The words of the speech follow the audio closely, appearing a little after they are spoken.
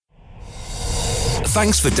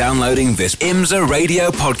Thanks for downloading this IMSA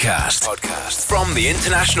Radio podcast from the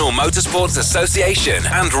International Motorsports Association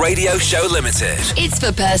and Radio Show Limited. It's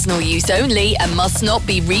for personal use only and must not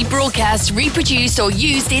be rebroadcast, reproduced or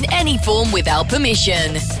used in any form without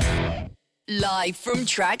permission. Live from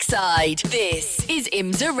trackside, this is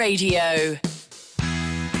IMSA Radio.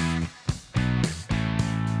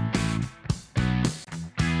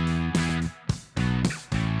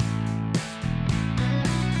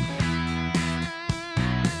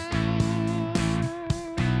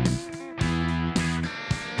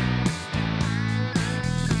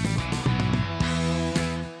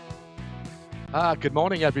 Good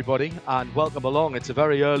morning, everybody, and welcome along. It's a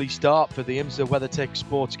very early start for the IMSA WeatherTech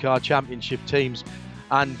Sportscar Championship teams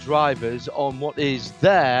and drivers on what is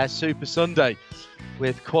their Super Sunday,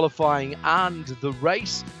 with qualifying and the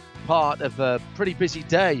race part of a pretty busy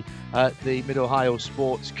day at the Mid-Ohio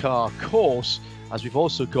Sportscar course, as we've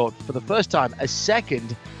also got, for the first time, a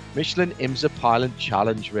second Michelin IMSA Pilot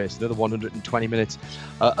Challenge race, another 120 minutes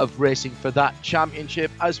of racing for that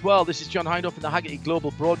championship as well. This is John Hindhaugh from the Haggerty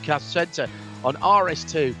Global Broadcast Centre on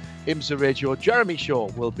RS2 IMSA Radio. Jeremy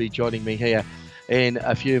Shaw will be joining me here in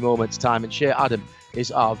a few moments' time, and Shea Adam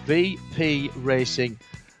is our VP Racing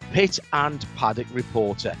pit and paddock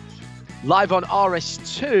reporter. Live on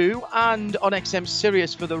RS2 and on XM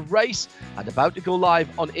Sirius for the race, and about to go live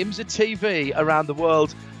on IMSA TV around the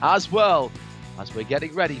world as well, as we're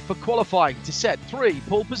getting ready for qualifying to set 3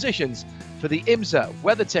 pole positions for the IMSA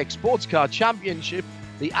WeatherTech Sportscar Championship,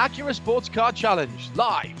 the Acura Sportscar Challenge,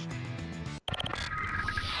 live.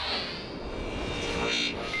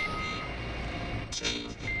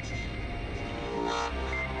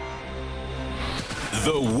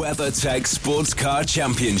 The WeatherTech Sportscar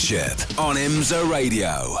Championship on IMSA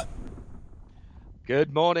Radio.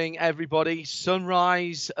 Good morning, everybody.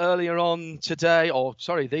 Sunrise earlier on today,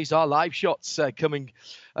 these are live shots coming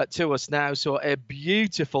to us now. So a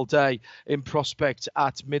beautiful day in prospect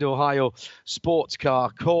at Mid-Ohio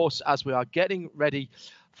Sportscar course as we are getting ready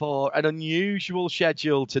for an unusual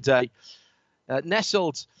schedule today.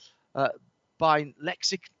 Nestled by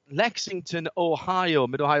Lexington, Ohio,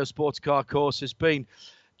 Mid-Ohio Sportscar course has been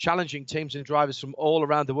challenging teams and drivers from all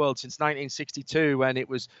around the world since 1962 when it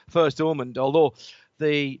was first opened, although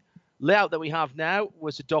the layout that we have now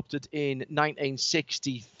was adopted in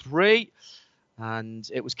 1963. And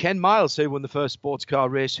it was Ken Miles who won the first sports car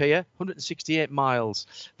race here. 168 miles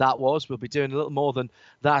that was. We'll be doing a little more than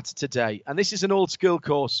that today. And this is an old school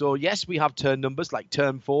course. So, yes, we have turn numbers like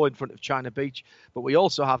turn 4 in front of China Beach. But we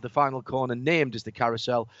also have the final corner named as the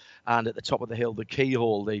Carousel. And at the top of the hill, the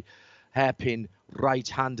Keyhole, the hairpin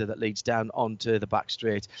right-hander that leads down onto the back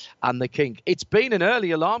straight and the kink. It's been an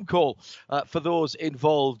early alarm call for those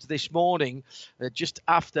involved this morning, just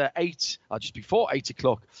after 8, or just before 8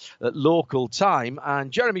 o'clock local time.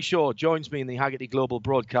 And Jeremy Shaw joins me in the Haggerty Global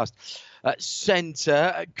Broadcast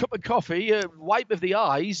Centre. A cup of coffee, a wipe of the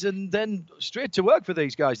eyes, and then straight to work for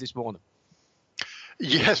these guys this morning.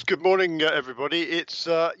 Yes, good morning, everybody. It's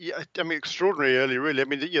extraordinary early, really. I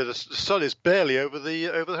mean, the sun is barely over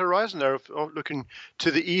the horizon there, looking to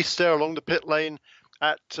the east there along the pit lane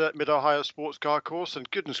at Mid-Ohio Sportscar course. And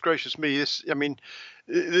goodness gracious me, this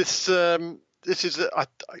is I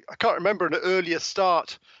can't remember an earlier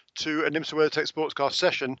start to an IMSA WeatherTech Sportscar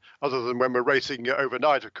session, other than when we're racing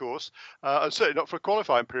overnight, of course, and certainly not for a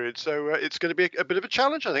qualifying period. So it's going to be a bit of a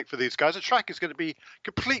challenge, I think, for these guys. The track is going to be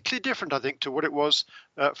completely different, I think, to what it was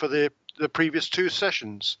for the previous 2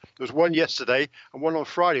 sessions. There was one yesterday and one on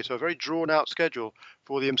Friday, so a very drawn-out schedule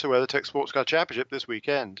for the IMSA WeatherTech Sportscar Championship this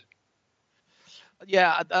weekend.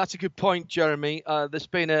 Yeah, that's a good point, Jeremy. There's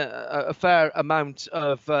been a fair amount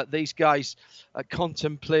of these guys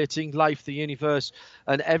contemplating life, the universe,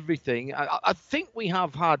 and everything. I think we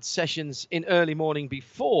have had sessions in early morning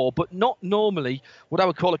before, but not normally what I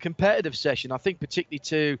would call a competitive session. I think particularly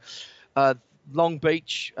to Long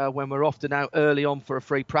Beach, when we're often out early on for a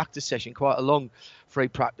free practice session, quite a long free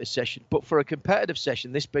practice session. But for a competitive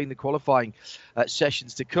session, this being the qualifying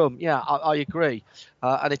sessions to come, yeah, I agree.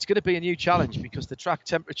 And it's going to be a new challenge because the track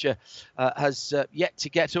temperature has yet to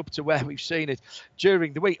get up to where we've seen it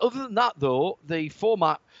during the week. Other than that, though, the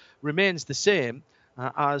format remains the same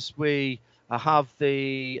as we have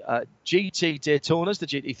the GT Daytonas, the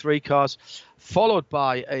GT3 cars, followed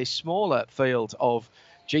by a smaller field of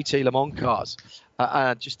GT Le Mans cars,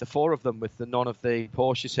 just the 4 of them with none of the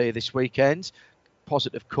Porsches here this weekend.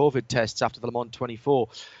 positive COVID tests after the Le Mans 24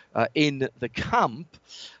 in the camp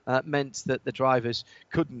meant that the drivers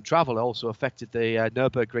couldn't travel. It also affected the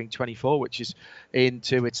Nürburgring 24, which is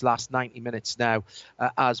into its last 90 minutes now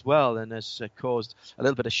as well, and has caused a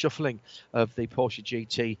little bit of shuffling of the Porsche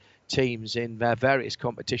GT teams in their various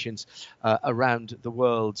competitions around the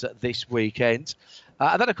world this weekend.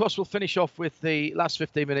 And then, of course, we'll finish off with the last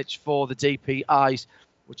 15 minutes for the DPIs,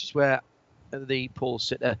 which is where the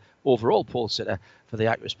overall pole sitter for the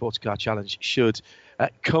Acura Sportscar Challenge should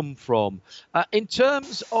come from. In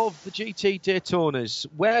terms of the GT Daytonas,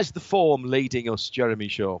 where's the form leading us, Jeremy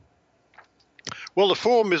Shaw? Well, the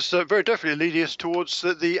form is very definitely leading us towards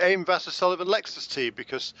the AIM Vasser Sullivan Lexus team,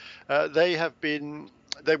 because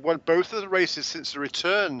they've won both of the races since the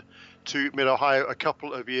return to Mid-Ohio a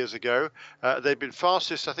couple of years ago. They've been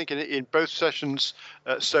fastest, I think, in both sessions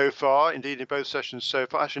so far. Indeed, in both sessions so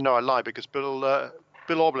far. Actually, no, I lie, because Bill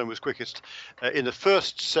Auberlen was quickest in the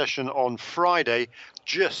first session on Friday,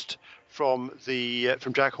 just from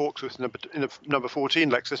Jack Hawksworth in the number 14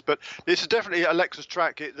 Lexus. But this is definitely a Lexus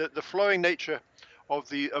track. The flowing nature of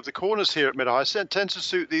the corners here at Mid-Ohio tends to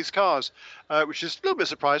suit these cars, which is a little bit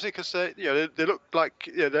surprising, because they look like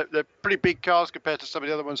they're pretty big cars compared to some of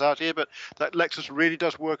the other ones out here. But that Lexus really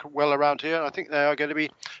does work well around here, and I think they are going to be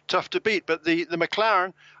tough to beat. But the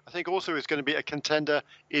McLaren, I think, also is going to be a contender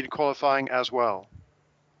in qualifying as well.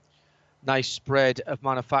 Nice spread of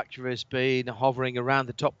manufacturers being hovering around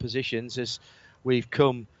the top positions, as we've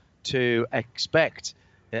come to expect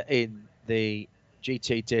in the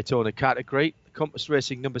GT Daytona category. Compass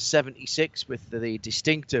Racing number 76 with the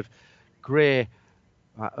distinctive grey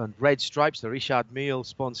and red stripes, the Richard Mille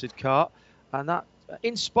sponsored car, and that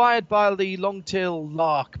inspired by the long-tail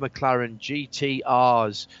Lark McLaren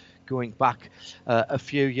GTRs going back a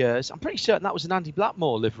few years. I'm pretty certain that was an Andy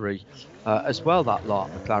Blackmore livery as well, that Lark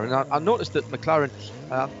McLaren. I noticed that McLaren,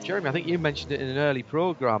 Jeremy, I think you mentioned it in an early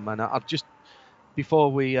programme, and I've just, before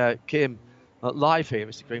we came live here,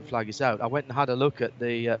 Mr. Green Flag is out, I went and had a look at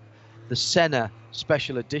the Senna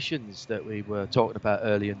special editions that we were talking about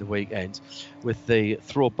earlier in the weekend, with the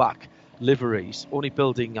throwback liveries, only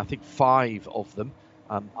building, I think, 5 of them.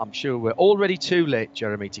 I'm sure we're already too late,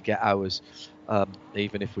 Jeremy, to get ours,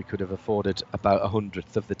 even if we could have afforded about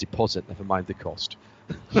 100th of the deposit, never mind the cost.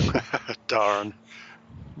 Darn.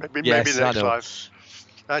 Maybe next time.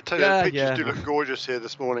 I tell you, the pictures do look gorgeous here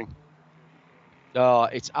this morning. Oh,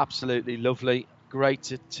 it's absolutely lovely.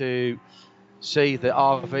 Great to see the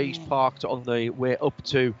RVs parked on the way up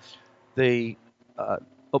to the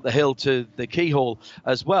hill to the keyhole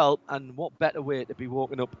as well. And what better way to be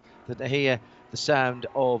walking up than to hear the sound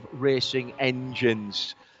of racing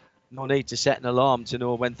engines. No need to set an alarm to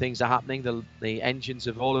know when things are happening. The engines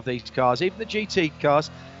of all of these cars, even the GT cars,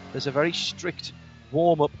 there's a very strict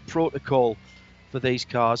warm-up protocol for these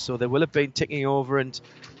cars. So they will have been ticking over and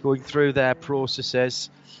going through their processes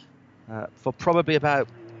for probably about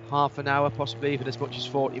half an hour, possibly even as much as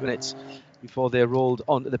 40 minutes before they're rolled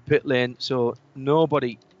onto the pit lane. So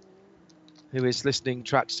nobody who is listening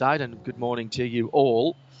trackside, and good morning to you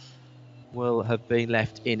all, will have been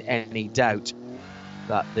left in any doubt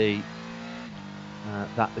that the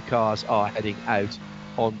cars are heading out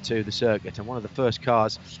onto the circuit. And one of the first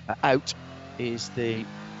cars out is the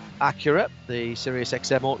Acura, the Sirius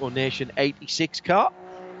XM Auto Nation 86 car.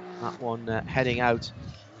 That one heading out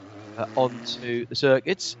onto the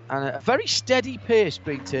circuits, and a very steady pace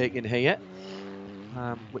being taken here,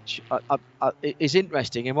 which is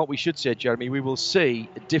interesting. And what we should say, Jeremy, we will see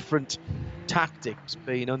different tactics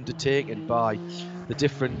being undertaken by the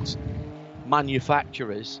different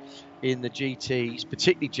manufacturers in the GTs,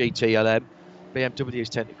 particularly GTLM. BMWs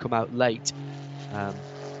tend to come out late.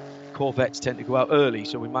 Corvettes tend to go out early,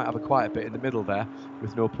 so we might have a quiet bit in the middle there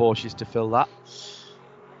with no Porsches to fill that.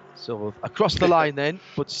 So across the line then,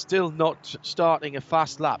 but still not starting a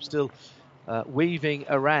fast lap, still weaving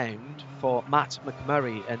around for Matt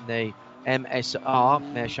McMurray and the MSR,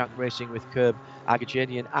 Meerschaank Racing with Curb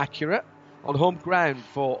Agajanian Acura, on home ground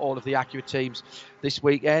for all of the Acura teams this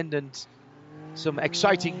weekend. And some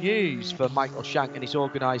exciting news for Michael Shank and his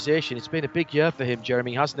organisation. It's been a big year for him,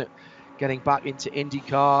 Jeremy, hasn't it? Getting back into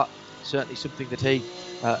IndyCar, certainly something that he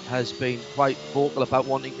has been quite vocal about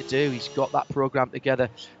wanting to do. He's got that program together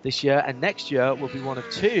this year, and next year will be one of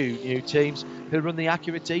 2 new teams who run the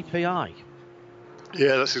Acura DPI.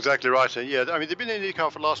 Yeah, that's exactly right. Yeah, I mean, they've been in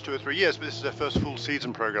IndyCar for the last 2 or 3 years, but this is their first full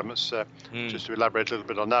season program. That's just to elaborate a little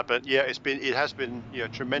bit on that. But yeah, it has been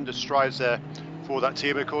tremendous strides there for that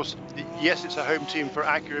team. Of course, yes, it's a home team for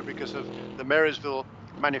Acura because of the Marysville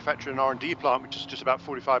manufacturing and R&D plant, which is just about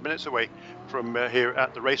 45 minutes away from here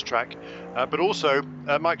at the racetrack. But also,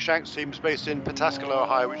 Mike Shank's team is based in Pataskala,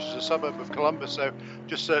 Ohio, which is a suburb of Columbus, so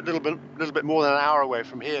just a little bit more than an hour away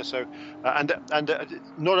from here. So, and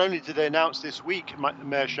not only did they announce this week,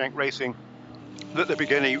 Mayor Shank Racing, that they're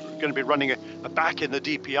going to be running a back in the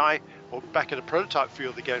DPI or back in a prototype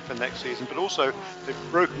field again for next season, but also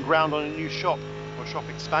they've broken ground on a new shop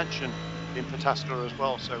expansion in Pataskala as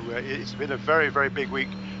well. So it's been a very, very big week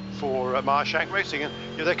for Meyer Shank Racing, and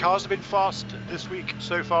their cars have been fast this week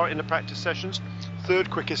so far in the practice sessions. Third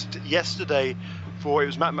quickest yesterday it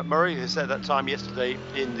was Matt McMurray who set that time yesterday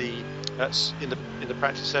in the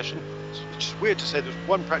practice session. Which is weird to say. There's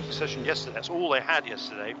one practice session yesterday. That's all they had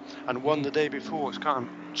yesterday, and one the day before. I'm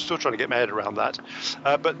still trying to get my head around that.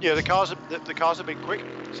 But the cars have been quick,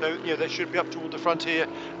 so they should be up toward the front here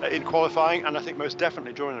in qualifying, and I think most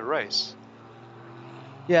definitely during the race.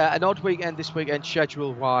 Yeah, an odd weekend this weekend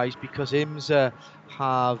schedule-wise, because IMSA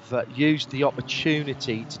have used the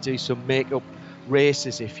opportunity to do some make-up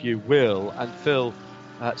races, if you will, and fill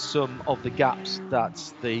some of the gaps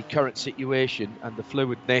that the current situation and the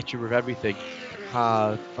fluid nature of everything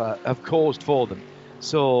have caused for them.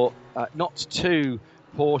 So not 2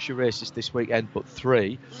 Porsche races this weekend, but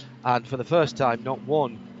 3, and for the first time not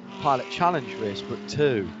 1 Pilot Challenge race, but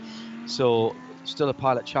 2. So still a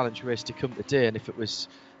Pilot Challenge race to come today, and if it was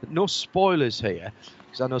no spoilers here,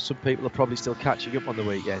 because I know some people are probably still catching up on the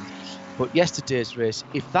weekend, but yesterday's race,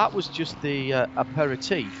 if that was just the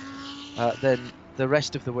aperitif, then the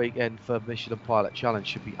rest of the weekend for Michelin Pilot Challenge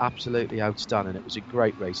should be absolutely outstanding. It was a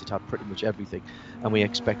great race. It had pretty much everything, and we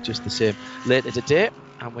expect just the same later today.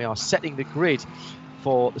 And we are setting the grid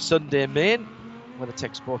for the Sunday main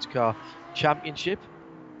WeatherTech Sportscar Championship,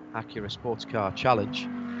 Acura Sportscar Challenge,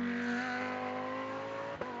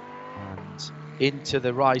 and into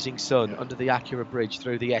the rising sun under the Acura bridge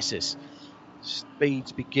through the S's.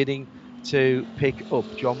 Speeds beginning to pick up.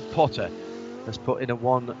 John Potter has put in a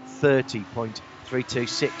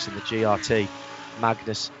 1:30.326 in the GRT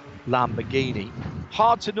Magnus Lamborghini.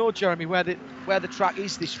 Hard to know, Jeremy, where the track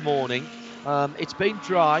is this morning. It's been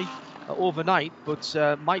dry overnight, but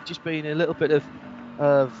might just be in a little bit of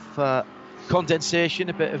condensation,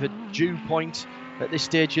 a bit of a dew point at this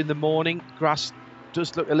stage in the morning. Grass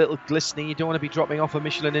does look a little glistening. You don't want to be dropping off a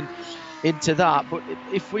Michelin into that. But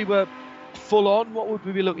if we were full on, what would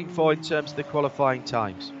we be looking for in terms of the qualifying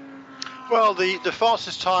times? Well, the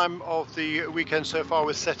fastest time of the weekend so far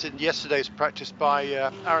was set in yesterday's practice by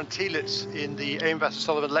Aaron Tielitz in the Aim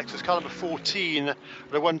Sullivan Lexus car number 14 at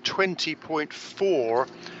a 1:20.4.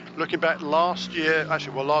 Looking back last year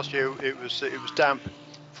it was damp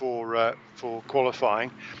for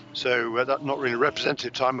qualifying, so that's not really a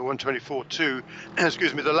representative time at 1:24.2.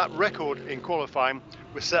 Excuse me. The lap record in qualifying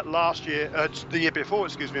was set the year before,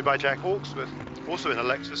 by Jack Hawksworth, also in a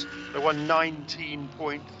Lexus, at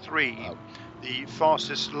 1:19.3. Wow. The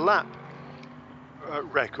fastest lap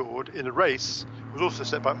record in the race was also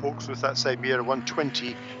set by Hawksworth that same year at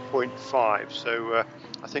 1:20.5. So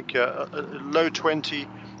I think a low 20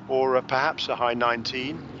 or perhaps a high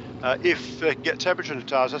 19. If they can get temperature in the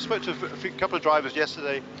tyres. I spoke to a couple of drivers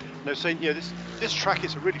yesterday, and they were saying, this track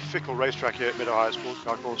is a really fickle racetrack here at Mid-Ohio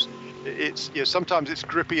Sportscar Course. It's sometimes it's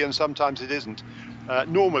grippy and sometimes it isn't.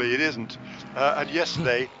 Normally it isn't. And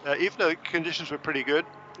yesterday, even though the conditions were pretty good,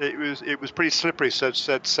 it was pretty slippery. So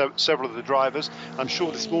said several of the drivers. I'm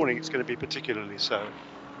sure this morning it's going to be particularly so.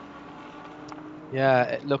 Yeah,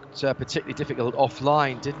 it looked particularly difficult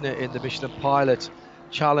offline, didn't it, in the Michelin Pilot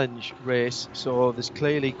Challenge race? So there's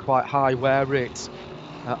clearly quite high wear rates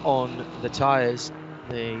on the tyres.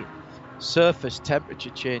 The surface temperature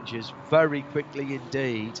changes very quickly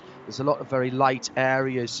indeed. There's a lot of very light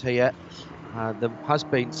areas here. There has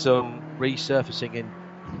been some resurfacing in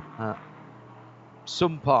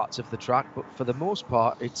some parts of the track, but for the most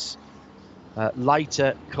part it's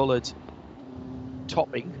lighter coloured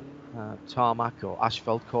topping, tarmac or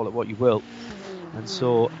asphalt, call it what you will, and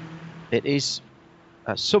so it is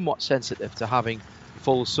somewhat sensitive to having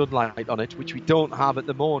full sunlight on it, which we don't have at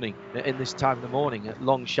the morning, in this time of the morning, at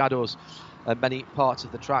long shadows many parts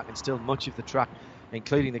of the track, and still much of the track,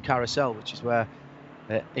 including the carousel, which is where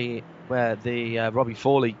the Robbie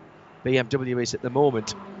Foley BMW is at the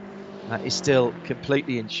moment, is still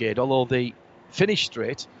completely in shade, although the finish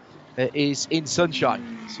straight is in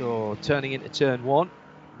sunshine. So turning into turn 1,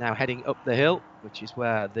 now heading up the hill, which is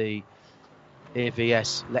where the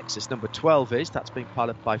AVS Lexus number 12 is. That's been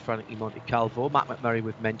piloted by Frankie Montecalvo. Matt McMurray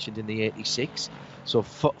we've mentioned in the 86. So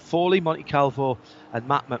Foley, Montecalvo and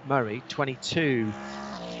Matt McMurray.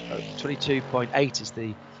 22.8 is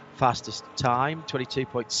the fastest time,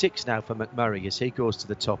 22.6 now for McMurray as he goes to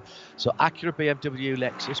the top. So Acura, BMW,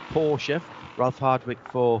 Lexus, Porsche, Ralph Hardwick.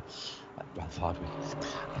 I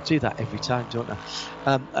do that every time, don't I?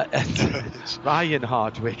 Ryan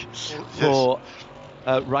Hardwick for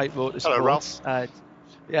Wright Motorsports. Hello, Ralph.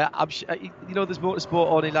 Yeah, I'm there's motorsport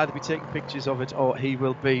on. He'll either be taking pictures of it or he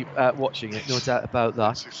will be watching it. No doubt about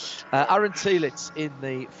that. Aaron Thielitz in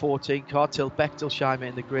the 14 car, Till Bechtolsheimer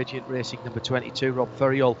in the Gradient Racing number 22, Rob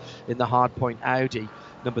Ferriol in the Hardpoint Audi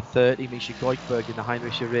number 30, Misha Goikhberg in the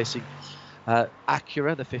Heinricher Racing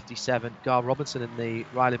Acura, the 57, Gar Robinson in the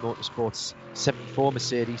Riley Motorsports 74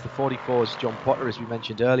 Mercedes, the 44 is John Potter, as we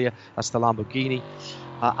mentioned earlier, that's the Lamborghini,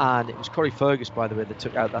 and it was Corey Fergus, by the way, that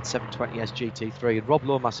took out that 720S GT3, and Rob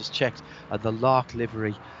Lomas has checked the Lark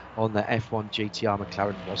livery on the F1 GTR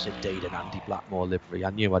McLaren was indeed an Andy Blackmore livery. I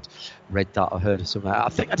knew I'd read that or heard it somewhere. I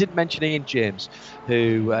think I didn't mention Ian James,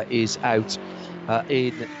 who is out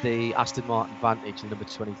in the Aston Martin Vantage, the number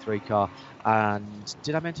 23 car. And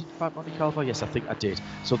did I mention Frank Monte Calvo? Yes, I think I did.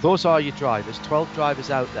 So those are your drivers, 12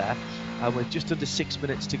 drivers out there, and with just under 6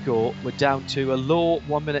 minutes to go, we're down to a low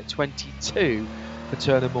 1 minute 22 for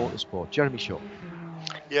Turner Motorsport. Jeremy Shaw.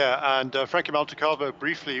 Yeah, and Frankie Montalcalvo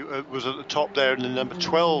briefly was at the top there in the number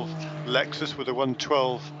 12 Lexus with a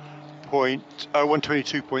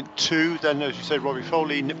 122.2. Then, as you say, Robbie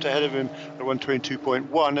Foley nipped ahead of him at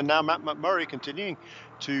 122.1. And now Matt McMurray continuing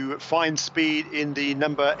to find speed in the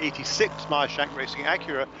number 86 Meyer-Shank Racing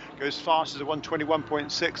Acura, goes fast as a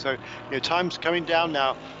 121.6. So, time's coming down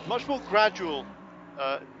now. Much more gradual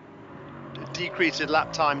decrease in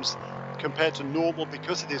lap times compared to normal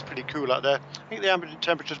because it is pretty cool out there. I think the ambient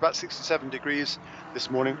temperature is about 67 degrees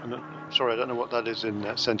this morning. Sorry, I don't know what that is in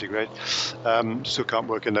centigrade. Still can't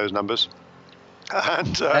work in those numbers.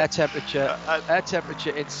 And air temperature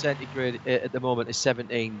in centigrade at the moment is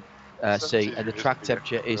 17 C, and the track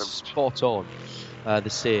temperature is spot on the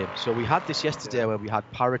same. So we had this yesterday where we had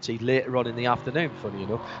parity later on in the afternoon, funny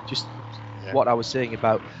enough. Just what I was saying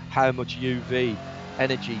about how much UV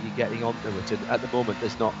energy you're getting onto it, and at the moment the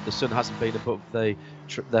sun hasn't been above the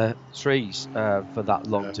trees for that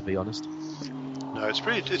long, to be honest. No, it's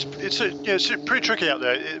pretty tricky out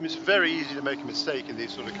there. It's very easy to make a mistake in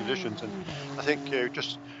these sort of conditions, and I think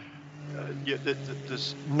there's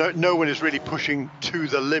no one is really pushing to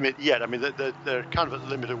the limit yet. I mean, they're kind of at the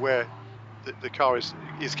limit of where the car is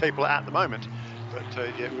capable at the moment. But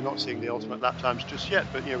we're not seeing the ultimate lap times just yet.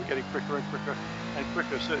 But we're getting quicker and quicker and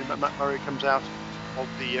quicker. Certainly, Matt Murray comes out of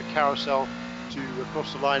the carousel to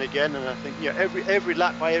cross the line again, and I think every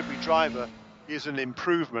lap by every driver is an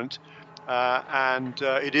improvement, and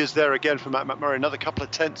it is there again for Matt McMurray, another couple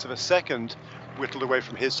of tenths of a second whittled away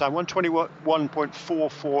from his time.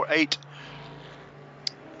 121.448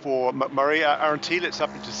 for McMurray. Aaron Thielitz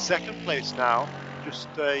up into second place now, just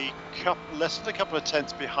less than a couple of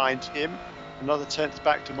tenths behind him, another tenth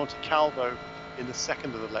back to Monte Calvo in the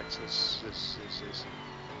second of the Lexus.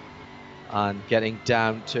 And getting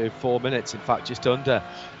down to 4 minutes, in fact just under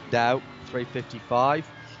now, 3:55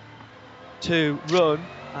 to run,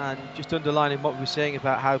 and just underlining what we were saying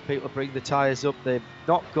about how people bring the tyres up. They've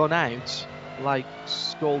not gone out like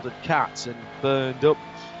scalded cats and burned up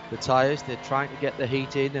the tyres. They're trying to get the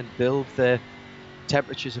heat in and build their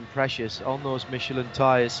temperatures and pressures on those Michelin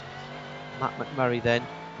tyres. Matt McMurray then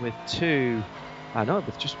with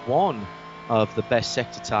just one of the best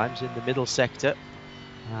sector times in the middle sector.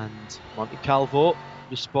 And Monte Calvo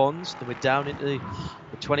responds. Then we're down into the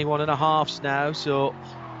 21 and a halves now, so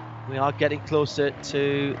we are getting closer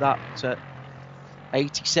to that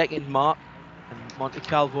 80-second mark. And Monte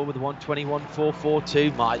Calvo with a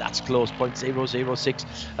 121.442. My, that's close, 0.006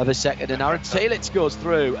 of a second. And Aaron Thielitz goes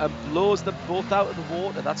through and blows them both out of the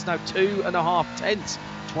water. That's now 2.5 tenths,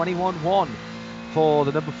 21.1. for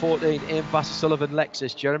the number 14 Ian Vassar-Sullivan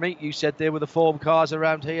Lexus. Jeremy, you said there were the form cars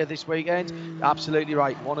around here this weekend. Absolutely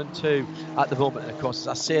right, 1 and 2 at the moment. And of course, as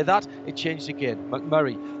I say that, it changed again.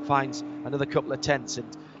 McMurray finds another couple of tenths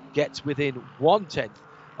and gets within 1/10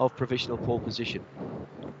 of provisional pole position.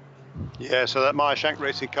 Yeah, so that Meyer-Shank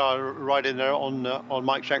Racing car right in there on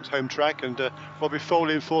Mike Shank's home track, and Robbie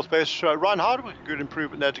Foley in fourth place. Ryan Hardwick, a good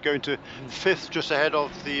improvement there to go into fifth, just ahead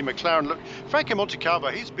of the McLaren. Look, Frankie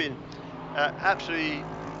Montalcalvo, he's been absolutely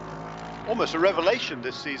almost a revelation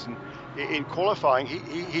this season in qualifying.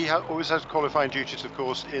 He always has qualifying duties, of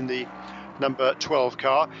course, in the number 12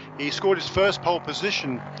 car. He scored his first pole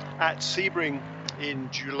position at Sebring in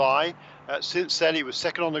July. Since then, he was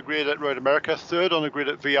second on the grid at Road America, third on the grid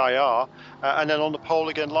at VIR, and then on the pole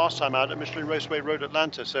again last time out at Michelin Raceway Road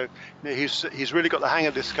Atlanta. So he's really got the hang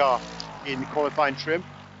of this car in qualifying trim.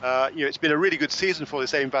 It's been a really good season for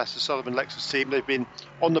this Aim Vasser Sullivan Lexus team. They've been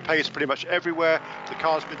on the pace pretty much everywhere. The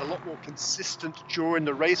car's been a lot more consistent during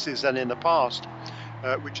the races than in the past,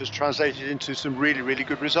 which has translated into some really, really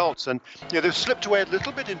good results. And they've slipped away a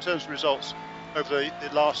little bit in terms of results over the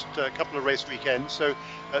last couple of race weekends. So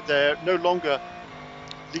they're no longer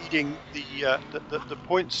leading the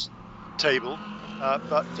points table,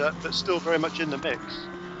 but still very much in the mix.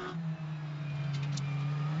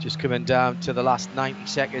 Just coming down to the last 90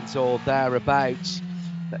 seconds or thereabouts.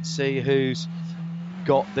 Let's see who's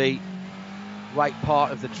got the right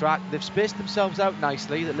part of the track. They've spaced themselves out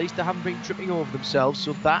nicely. At least they haven't been tripping over themselves,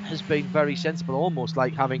 so that has been very sensible, almost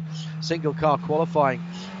like having single car qualifying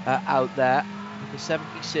out there. The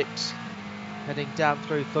 76 heading down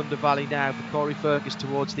through Thunder Valley now for Corey Fergus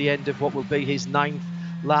towards the end of what will be his 9th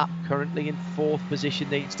lap. Currently in 4th position,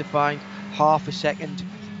 needs to find half a second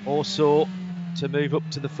or so to move up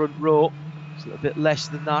to the front row. It's a little bit less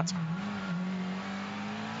than that. He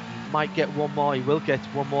might get one more. He will get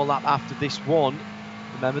one more lap after this one.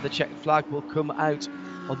 Remember, the checkered flag will come out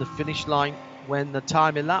on the finish line when the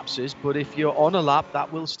time elapses, but if you're on a lap,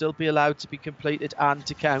 that will still be allowed to be completed and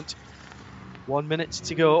to count. 1 minute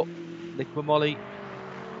to go. Liqua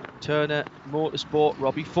Turner Motorsport,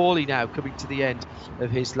 Robbie Foley now coming to the end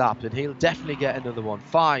of his lap, and he'll definitely get another one.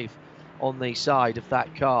 5 on the side of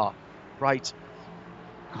that car. Bright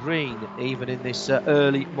green, even in this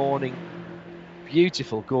early morning.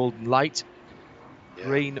 Beautiful golden light.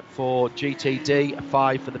 Green for GTD, a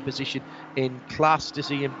 5 for the position in class. Does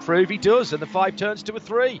he improve? He does, and the 5 turns to a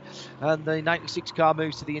 3, and the 96 car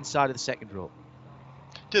moves to the inside of the second row.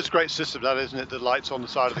 It's a great system, that, isn't it? The lights on the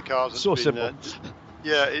side of the cars. So simple.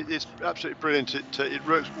 It's absolutely brilliant. It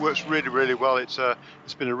works really, really well. It's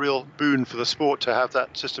been a real boon for the sport to have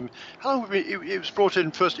that system. How long? It was brought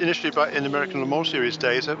in first initially in the American Le Mans Series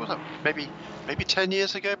days. Was that maybe 10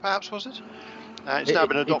 years ago, perhaps, was it? It's now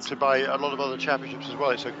been adopted by a lot of other championships as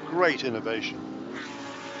well. It's a great innovation.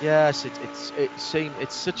 Yes,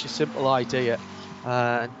 it's such a simple idea,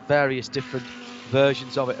 and various different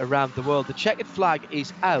versions of it around the world. The checkered flag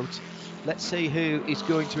is out. Let's see who is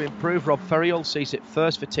going to improve. Rob Ferriol sees it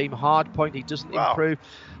first for Team Hardpoint. He doesn't improve.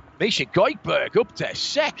 Misha Goikberg up to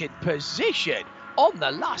second position on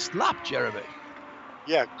the last lap, Jeremy.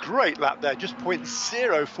 Yeah, great lap there. Just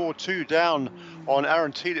 0.042 down on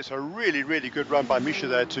Aaron Thiel. A really, really good run by Misha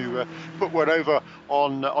there to put one over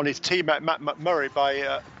on his teammate Matt McMurray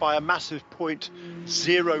by a massive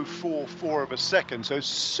 0.044 of a second. So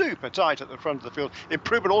super tight at the front of the field.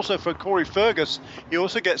 Improvement also for Corey Fergus. He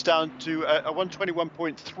also gets down to a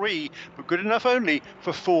 121.3, but good enough only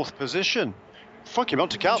for 4th position. Funky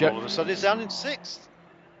Monte Carlo all of a sudden is down in 6th.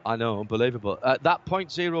 I know, unbelievable. That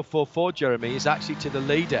 0.044, Jeremy, is actually to the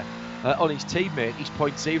leader on his teammate. He's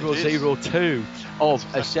 0.002 of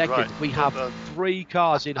a second. Right. We have 3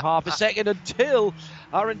 cars in half a second until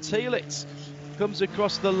Aaron Thielitz comes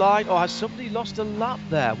across the line. Or has somebody lost a lap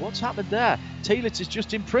there? What's happened there? Thielitz has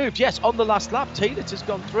just improved. Yes, on the last lap, Thielitz has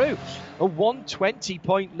gone through a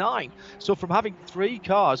 120.9. So from having 3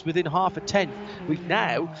 cars within half a tenth, we've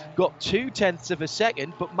now got 0.2 of a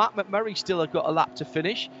second, but Matt McMurray still has got a lap to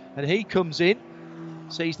finish, and he comes in,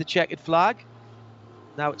 sees the checkered flag.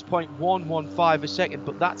 Now it's 0.115 a second,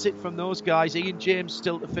 but that's it from those guys. Ian James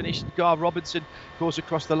still to finish. Gar Robinson goes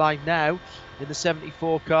across the line now in the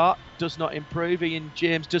 74 car. Does not improve. Ian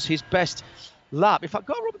James does his best lap. In fact,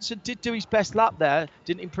 Gar Robinson did do his best lap there,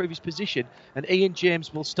 didn't improve his position, and Ian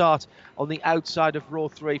James will start on the outside of row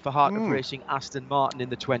 3 for Hartnett Racing Aston Martin in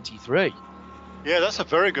the 23. Yeah, that's a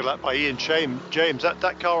very good lap by Ian James.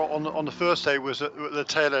 That car on the first day was at the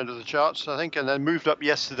tail end of the charts, I think, and then moved up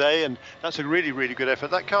yesterday, and that's a really, really good effort.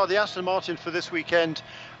 That car, the Aston Martin for this weekend,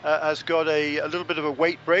 has got a little bit of a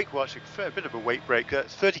weight break. Well, actually, a fair bit of a weight break.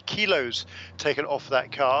 30 kilos taken off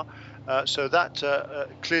that car. So that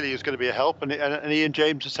clearly is going to be a help, and Ian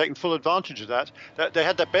James has taken full advantage of that. They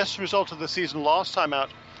had their best result of the season last time out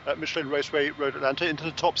at Michelin Raceway Road Atlanta, into the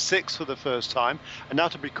top 6 for the first time, and now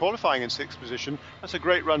to be qualifying in 6th position. That's a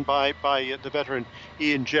great run by the veteran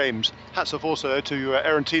Ian James. Hats off also to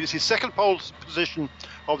Aaron Thiel. It's his 2nd pole position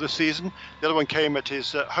of the season. The other one came at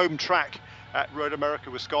his home track at Road America,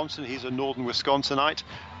 Wisconsin. He's a northern Wisconsinite,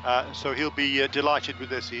 so he'll be delighted with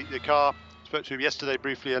this. The car, spoke to him yesterday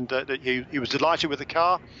briefly, and he was delighted with the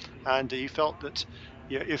car, and he felt that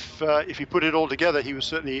if he put it all together, he was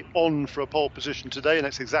certainly on for a pole position today, and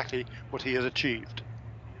that's exactly what he has achieved.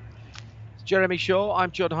 Jeremy Shaw,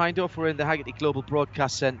 I'm John Hindorf. We're in the Haggerty Global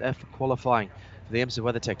Broadcast Centre for qualifying for the IMSA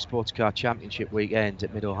WeatherTech Sportscar Championship weekend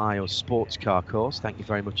at Mid-Ohio's Sportscar course. Thank you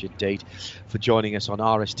very much indeed for joining us on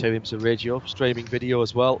RS2 IMSA Radio, streaming video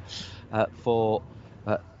as well for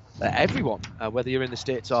everyone, whether you're in the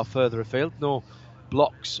States or further afield. No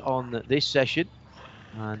blocks on this session.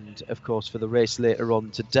 And of course, for the race later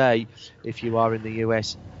on today, if you are in the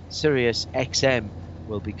US, Sirius XM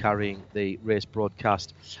will be carrying the race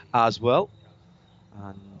broadcast as well.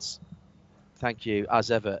 And thank you,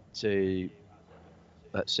 as ever, to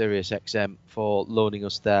Sirius XM for loaning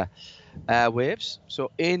us their airwaves.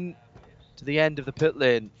 So in to the end of the pit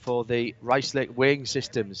lane for the Rice Lake Weighing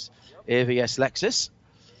Systems AVS Lexus.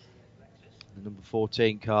 The number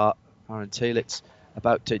 14 car, Aaron Thielitz,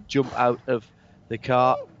 about to jump out of the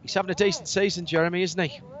car. He's having a decent season, Jeremy, isn't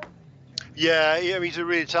he? Yeah, he's a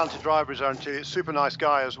really talented driver, is Aaron Thielitz. Super nice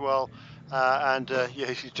guy as well.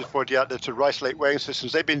 He's just pointed out that to Rice Lake Weighing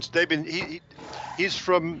Systems. He's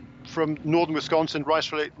from northern Wisconsin.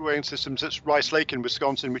 Rice Lake Weighing Systems. It's Rice Lake in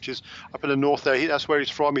Wisconsin, which is up in the north there. That's where he's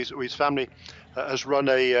from. His family has run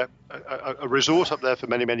a resort up there for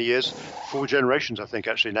many, many years, 4 generations, I think,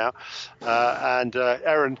 actually now.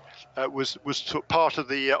 Aaron was part of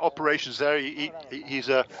the operations there. He's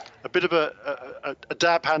a bit of a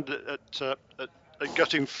dab hand at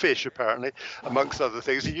gutting fish, apparently, amongst other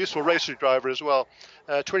things. He's a useful racing driver as well.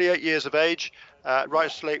 28 years of age.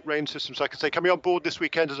 Rice Lake Rain Systems, I can say, coming on board this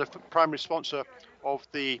weekend as a primary sponsor of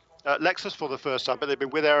the Lexus for the first time, but they've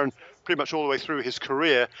been with Aaron pretty much all the way through his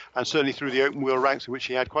career, and certainly through the open wheel ranks, in which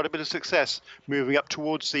he had quite a bit of success moving up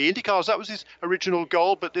towards the IndyCars. That was his original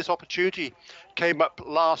goal, but this opportunity came up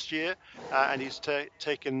last year, and he's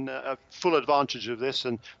taken full advantage of this,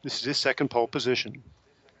 and this is his second pole position.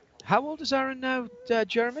 How old is Aaron now,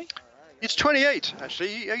 Jeremy? He's 28, actually.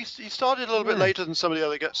 He started a little bit later than some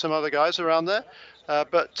other guys around there,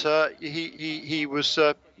 but he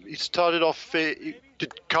started off. He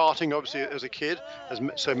did karting obviously as a kid, as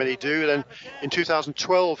so many do. Then in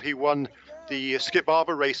 2012 he won the Skip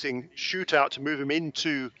Barber Racing shootout to move him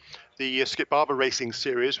into the Skip Barber Racing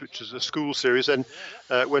Series, which is a school series, and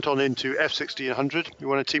went on into F1600. He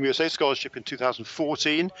won a Team USA scholarship in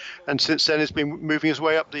 2014, and since then has been moving his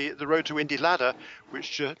way up the road to Indy ladder,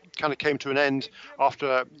 which kind of came to an end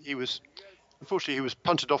after he was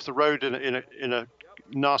punted off the road in a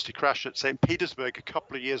nasty crash at St. Petersburg a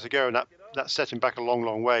couple of years ago, and that set him back a long,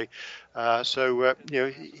 long way.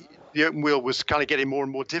 The open wheel was kind of getting more and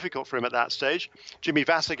more difficult for him at that stage. Jimmy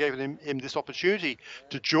Vasser gave him this opportunity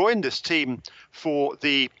to join this team for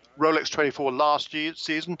the Rolex 24 last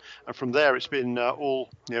season, and from there it's been all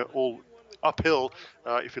uphill,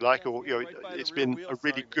 if you like, or it's been a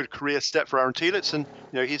really good career step for Aaron Thielitz, and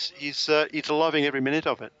he's loving every minute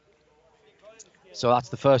of it. So that's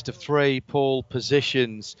the first of 3 pole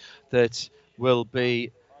positions that will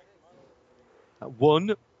be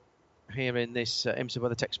won here in this IMSA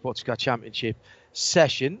WeatherTech Sportscar Championship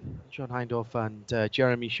session. John Hindhaugh and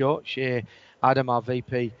Jeremy Shaw, Shea Adam, our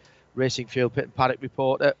VP Racing Field Pit and Paddock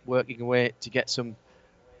reporter, working away to get some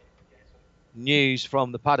news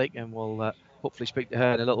from the paddock, and we'll hopefully speak to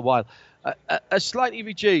her in a little while. A slightly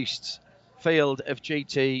reduced field of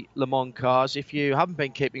GT Le Mans cars. If you haven't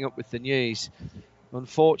been keeping up with the news,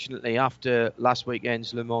 unfortunately, after last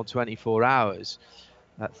weekend's Le Mans 24 Hours,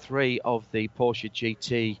 3 of the Porsche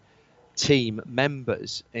GT team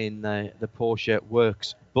members in the Porsche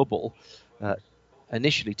Works bubble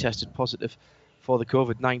initially tested positive for the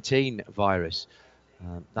COVID-19 virus.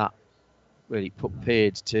 That really put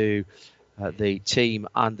paid to the team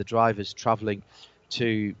and the drivers travelling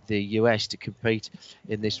to the US to compete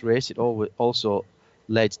in this race. It also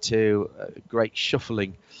led to a great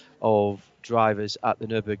shuffling of drivers at the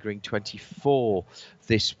Nürburgring 24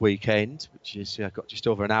 this weekend, which has got just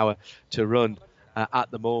over an hour to run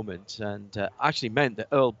at the moment, and actually meant that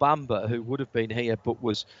Earl Bamber, who would have been here but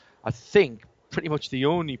was, I think, pretty much the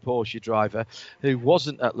only Porsche driver who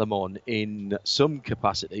wasn't at Le Mans in some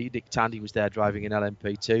capacity. Nick Tandy was there driving in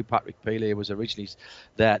LMP2. Patrick Pilet was originally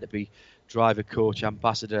there to be driver, coach,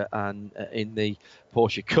 ambassador, and in the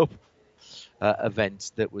Porsche Cup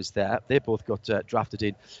event that was there. They both got drafted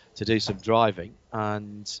in to do some driving,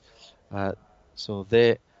 and so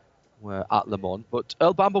they were at Le Mans, but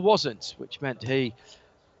Earl Bamber wasn't, which meant he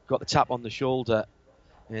got the tap on the shoulder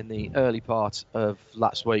in the early part of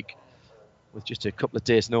last week with just a couple of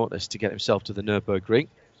days' notice to get himself to the Nürburgring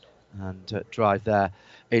and drive there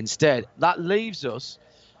instead. That leaves us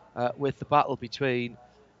with the battle between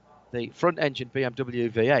the front-engined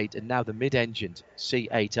BMW V8 and now the mid-engined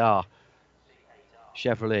C8R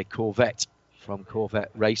Chevrolet Corvette from Corvette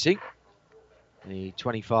Racing. The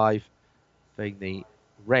 25 being the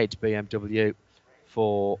red BMW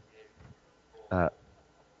for Rahal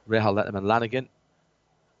Letterman Lanigan.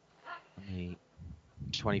 And the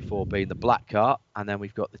 24 being the black car, and then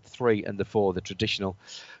we've got the 3 and the 4, the traditional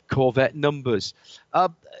Corvette numbers.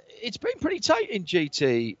 It's been pretty tight in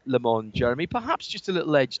GT Le Mans, Jeremy. Perhaps just a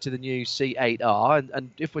little edge to the new C8R,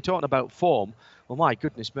 and if we're talking about form, well, my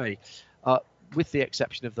goodness me, with the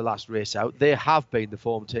exception of the last race out, they have been the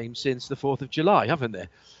form team since the 4th of July, haven't they?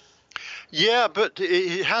 Yeah, but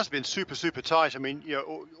it has been super, super tight. I mean,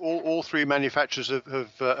 all 3 manufacturers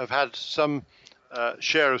have had some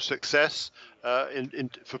share of success. In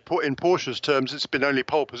Porsche's terms, it's been only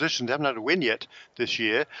pole position. They haven't had a win yet this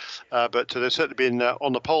year, but they've certainly been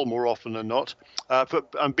on the pole more often than not. And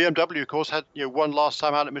BMW, of course, had one last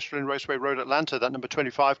time out at Michelin Raceway Road Atlanta, that number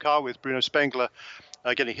 25 car with Bruno Spengler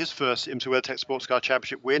getting his first IMSA WeatherTech Sportscar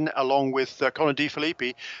Championship win, along with Conor De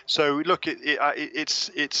Filippi. So look,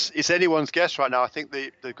 it's anyone's guess right now. I think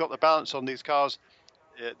they've got the balance on these cars.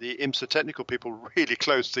 The IMSA technical people really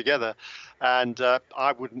close together, and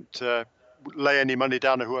I wouldn't lay any money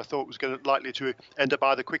down on who I thought was likely to end up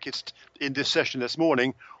either quickest in this session this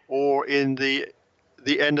morning or in the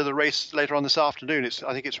end of the race later on this afternoon.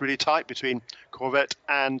 I think it's really tight between Corvette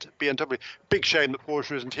and BMW. Big shame that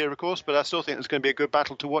Porsche isn't here, of course, but I still think there's going to be a good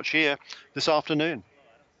battle to watch here this afternoon.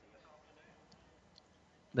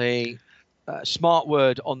 The smart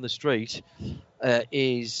word on the street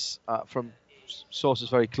is from sources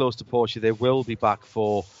very close to Porsche. They will be back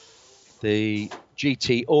for the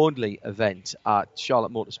GT only event at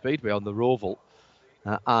Charlotte Motor Speedway on the Roval,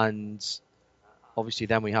 and obviously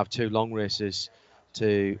then we have 2 long races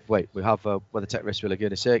we have WeatherTech Race Villa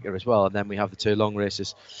Laguna Seca as well, and then we have the 2 long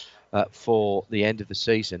races for the end of the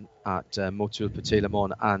season at Motul Petit Le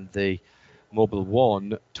Mans and the Mobile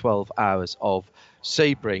 1 12 hours of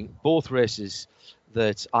Sebring. Both races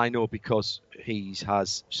that I know because he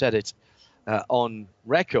has said it on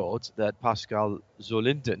record that Pascal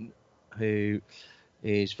Zolinden, who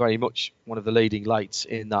is very much one of the leading lights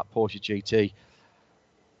in that Porsche GT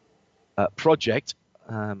project,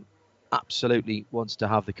 absolutely wants to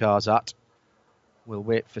have the cars at. We'll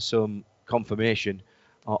wait for some confirmation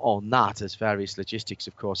on that, as various logistics,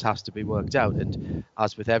 of course, has to be worked out. And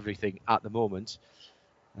as with everything at the moment,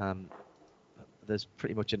 there's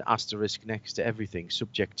pretty much an asterisk next to everything,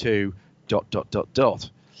 subject to ...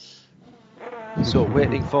 So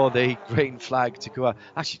waiting for the green flag to go out.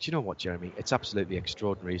 Actually, do you know what, Jeremy? It's absolutely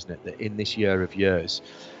extraordinary, isn't it, that in this year of years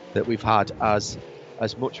that we've had as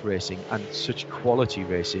much racing and such quality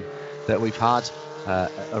racing that we've had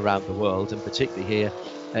around the world, and particularly here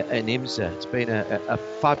in IMSA. It's been a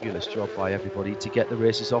fabulous job by everybody to get the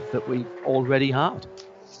races off that we've already had.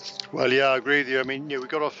 Well, yeah, I agree with you. I mean, we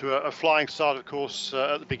got off to a flying start, of course,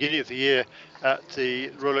 at the beginning of the year at the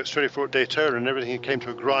Rolex 24 at Daytona, and everything came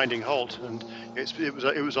to a grinding halt. And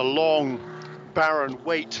it was a long, barren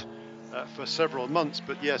wait for several months.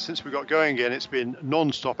 But yeah, since we got going again, it's been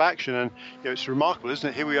non-stop action, and it's remarkable, isn't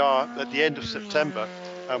it? Here we are at the end of September,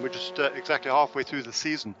 and we're just exactly halfway through the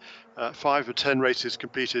season. 5 or 10 races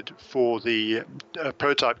completed for the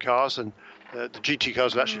prototype cars, and the GT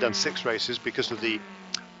cars have actually done 6 races because of the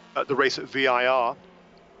race at VIR,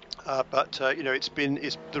 but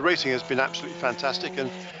the racing has been absolutely fantastic, and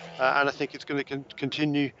I think it's going to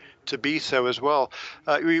continue to be so as well.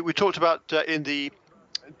 We talked about in the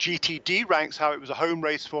GTD ranks how it was a home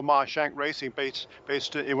race for Meyer-Shank Racing,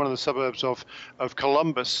 based in one of the suburbs of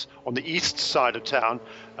Columbus on the east side of town.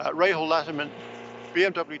 Rahal Letterman,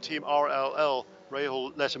 BMW team RLL,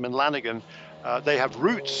 Rahal Letterman Lanigan. They have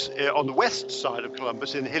roots on the west side of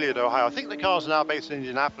Columbus in Hilliard, Ohio. I think the cars are now based in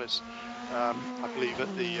Indianapolis, I believe,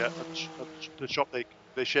 at the shop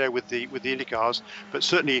they share with the Indy cars. But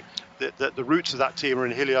certainly the roots of that team are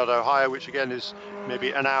in Hilliard, Ohio, which again is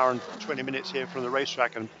maybe an hour and 20 minutes here from the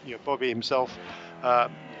racetrack. And Bobby himself,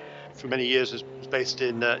 for many years, is based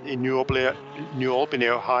in New Albany,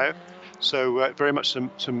 Ohio. So very much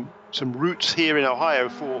some roots here in Ohio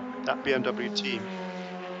for that BMW team.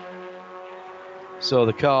 So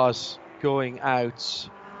the cars going out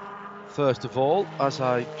first of all, as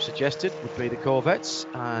I suggested, would be the Corvettes,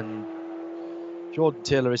 and Jordan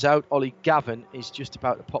Taylor is out. Ollie Gavin is just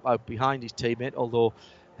about to pop out behind his teammate, although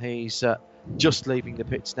he's just leaving the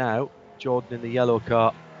pits now. Jordan in the yellow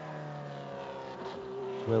car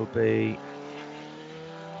will be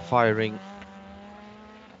firing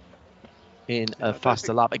in a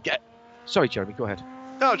faster lap again. Sorry, Jeremy, go ahead.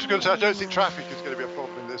 No, I was just going to say, I don't think traffic is going to be a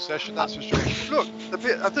problem in this session, that's for sure. Look, the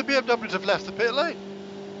BMWs have left the pit lane.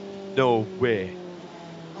 No way.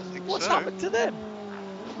 I think What's so. happened to them?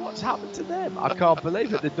 What's happened to them? I can't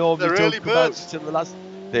believe it. They normally They're don't early come out birds. until the last.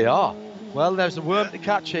 They are. Well, there's a worm to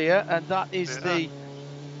catch here, and that is the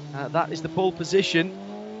pole position.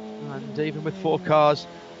 And even with 4 cars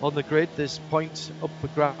on the grid. There's points up for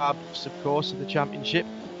grabs, of course, in the championship.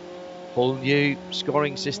 Whole new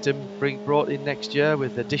scoring system brought in next year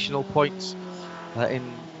with additional points in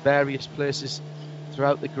various places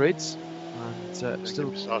throughout the grids. And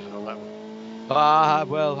still started on that one.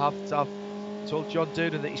 Well, I've told John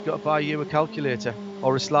Doonan that he's got to buy you a calculator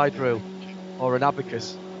or a slide rule or an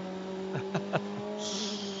abacus. I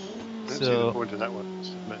don't see the point in that one.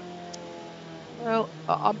 Well,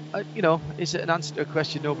 is it an answer to a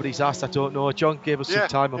question nobody's asked? I don't know. John gave us some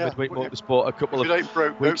time on Midweek Motorsport a couple of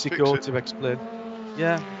weeks ago to explain.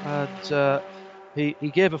 Yeah, and he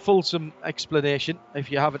gave a fulsome explanation.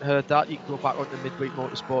 If you haven't heard that, you can go back onto Midweek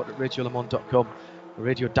Motorsport at radiolemans.com,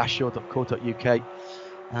 radio-show.co.uk,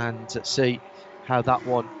 and see how that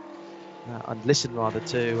one, and listen rather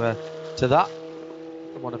to that.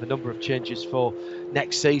 One of a number of changes for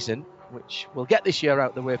next season, which we'll get this year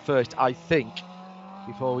out the way first, I think,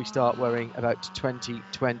 before we start worrying about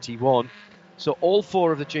 2021. So all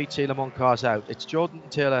 4 of the GT Le Mans cars out. It's Jordan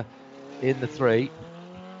Taylor in the 3,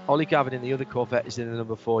 Ollie Gavin in the other Corvette is in the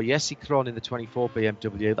number 4, Jesse Krohn in the 24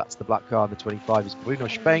 BMW, that's the black car, and the 25 is Bruno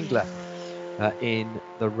Spengler in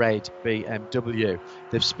the red BMW.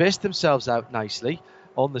 They've spaced themselves out nicely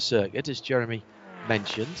on the circuit, as Jeremy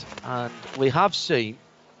mentioned, and we have seen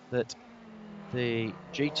that the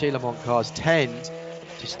GT Le Mans cars tend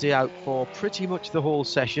to stay out for pretty much the whole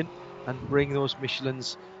session and bring those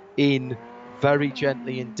Michelins in very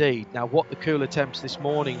gently indeed. Now, what the cooler temps this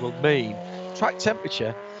morning will mean, track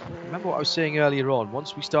temperature, remember what I was saying earlier on,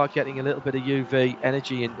 once we start getting a little bit of UV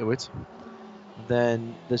energy into it,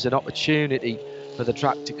 then there's an opportunity for the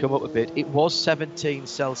track to come up a bit. It was 17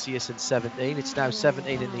 Celsius and 17. It's now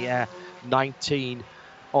 17 in the air, 19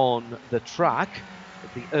 on the track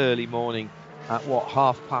at the early morning at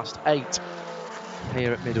 8:30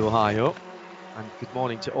 here at Mid-Ohio. And good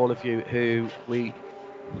morning to all of you who we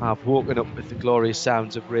have woken up with the glorious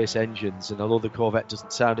sounds of race engines. And although the Corvette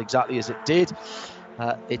doesn't sound exactly as it did,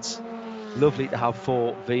 it's lovely to have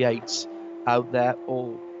 4 V8s out there,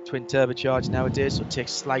 all twin turbocharged nowadays, so it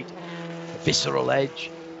takes slight visceral edge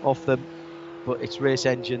off them, but it's race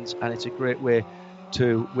engines and it's a great way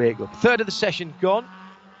to wake up. Third of the session gone,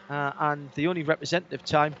 and the only representative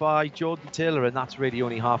time by Jordan Taylor, and that's really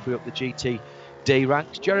only halfway up the GTD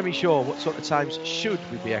ranks. Jeremy Shaw, what sort of times should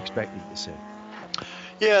we be expecting to see?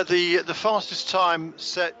 Yeah, the fastest time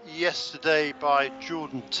set yesterday by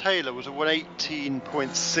Jordan Taylor was a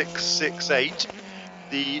 1:18.668.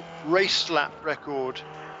 The race lap record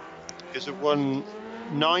is a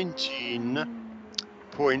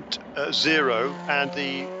 1:19.0, and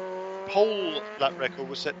the pole lap record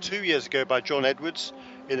was set 2 years ago by John Edwards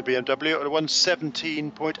in the BMW at a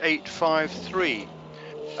 1:17.853.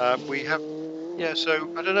 We have, so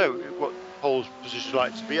I don't know what pole's position is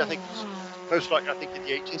like to be. I think it's most likely, in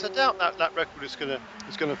the 18th. I doubt that record is going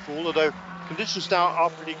to fall, although conditions now are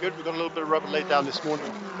pretty good. We've got a little bit of rubber laid down this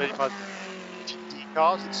morning, ready by the GT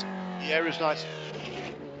cars. The air is nice.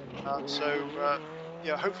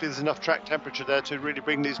 Hopefully there's enough track temperature there to really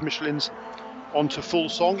bring these Michelins onto full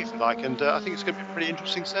song, if you like, and I think it's going to be a pretty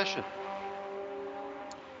interesting session.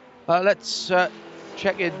 Let's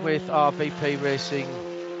check in with our VP Racing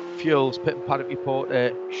Fuels pit and paddock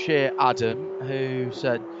reporter Shea Adam, who's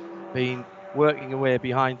been working away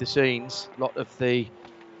behind the scenes. A lot of the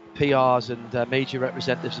PRs and major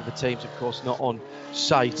representatives of the teams, of course, not on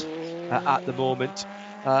site at the moment.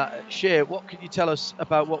 Shea, what can you tell us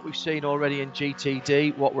about what we've seen already in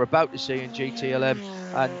GTD, what we're about to see in GTLM,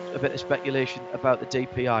 and a bit of speculation about the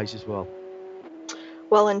DPIs as well?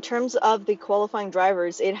 Well, in terms of the qualifying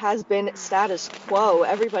drivers, it has been status quo.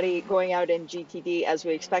 Everybody going out in GTD as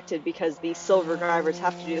we expected, because the silver drivers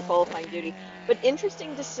have to do the qualifying duty. But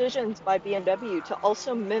interesting decisions by BMW to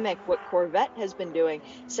also mimic what Corvette has been doing,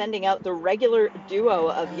 sending out the regular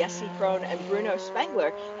duo of Jesse Krohn and Bruno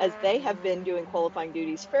Spengler, as they have been doing qualifying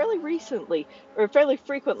duties fairly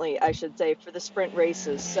frequently, I should say, for the sprint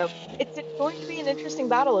races. So it's going to be an interesting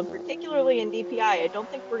battle, and particularly in DPI, I don't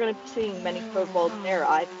think we're going to be seeing many curveballs there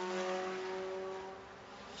either.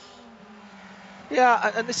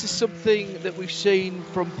 Yeah, and this is something that we've seen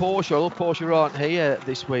from Porsche. Although Porsche aren't here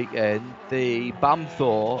this weekend, the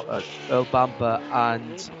Bamthor, Earl Bamber,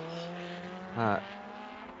 and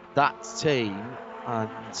that team, and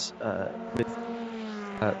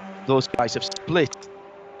those guys have split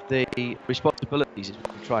the responsibilities, is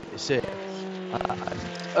what I'm trying to say.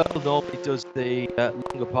 Earl normally does the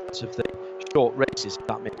longer parts of the short races, if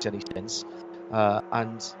that makes any sense,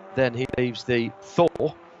 and then he leaves the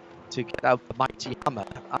Thor to get out the mighty hammer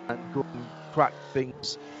and go and crack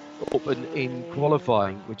things open in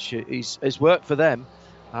qualifying, which has worked for them,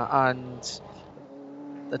 and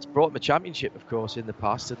that's brought them a championship, of course, in the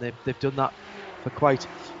past, and they've done that for quite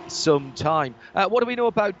some time. What do we know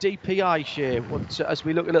about DPI, Shea? As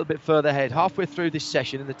we look a little bit further ahead, halfway through this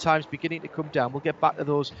session, and the time's beginning to come down. We'll get back to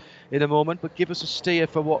those in a moment, but give us a steer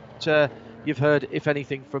for what you've heard, if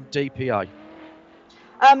anything, from DPI.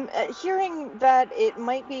 Hearing that it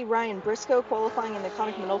might be Ryan Briscoe qualifying in the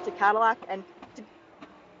Konica Minolta Cadillac, and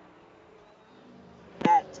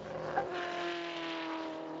that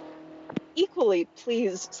equally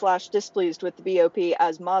pleased/displeased with the BOP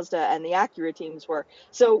as Mazda and the Acura teams were.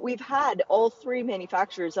 So we've had all three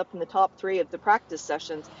manufacturers up in the top three of the practice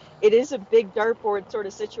sessions. It is a big dartboard sort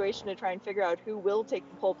of situation to try and figure out who will take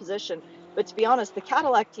the pole position. But to be honest, the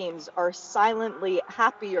Cadillac teams are silently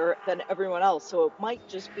happier than everyone else, so it might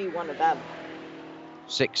just be one of them.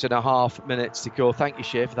 6.5 minutes to go. Thank you,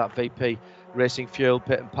 Shea, for that VP Racing Fuel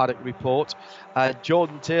pit and paddock report.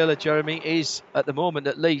 Jordan Taylor, Jeremy, is at the moment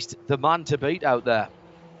at least the man to beat out there.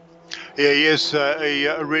 Yeah, he is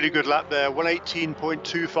a really good lap there.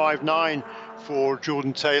 118.259 for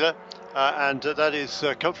Jordan Taylor, and that is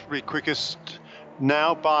comfortably quickest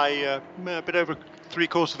now by a bit over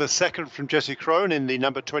 3/4 of a second from Jesse Krohn in the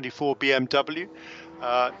number 24 BMW.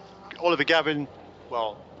 Oliver Gavin,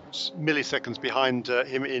 well, milliseconds behind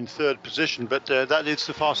him in third position, but that is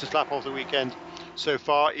the fastest lap of the weekend so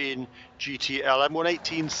far in GTLM.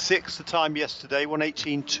 1:18.6 the time yesterday,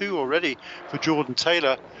 1:18.2 already for Jordan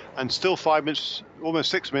Taylor, and still 5 minutes,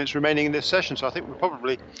 almost 6 minutes remaining in this session. So I think we're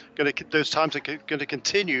probably those times are going to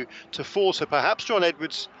continue to fall. So perhaps John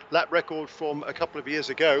Edwards' lap record from a couple of years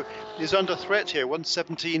ago is under threat here,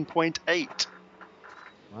 1:17.8.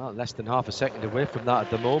 Well, less than half a second away from that at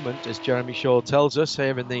the moment, as Jeremy Shaw tells us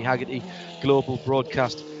here in the Haggerty Global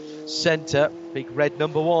Broadcast Centre. Big red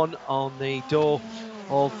number 1 on the door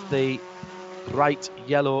of the bright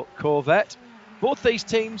yellow Corvette. Both these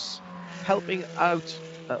teams helping out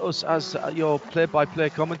us as your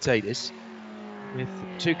play-by-play commentators, with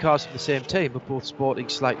two cars from the same team, but both sporting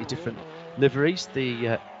slightly different liveries.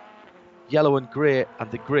 The yellow and grey, and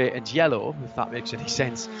the grey and yellow, if that makes any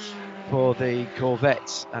sense, for the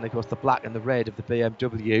Corvettes, and of course the black and the red of the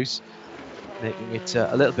BMWs, making it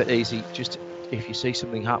a little bit easy, just if you see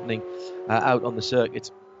something happening out on the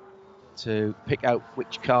circuit, to pick out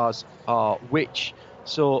which cars are which.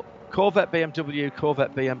 So Corvette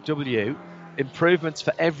BMW, improvements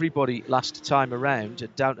for everybody last time around,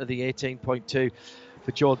 down to the 18.2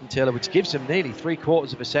 for Jordan Taylor, which gives him nearly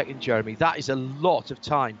 3/4 of a second, Jeremy. That is a lot of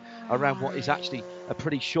time around what is actually a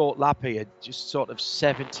pretty short lap here, just sort of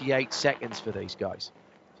 78 seconds for these guys.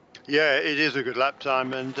 Yeah, it is a good lap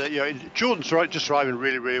time, and Jordan's just driving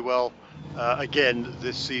really, really well again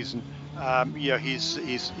this season.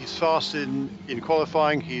 He's fast in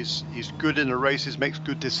qualifying. He's good in the races, makes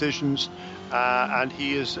good decisions, and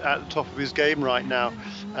he is at the top of his game right now,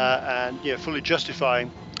 and fully justifying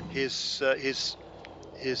his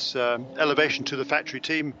elevation to the factory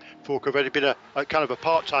team for Corvette. He's been a kind of a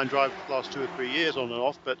part-time driver for the last 2 or 3 years on and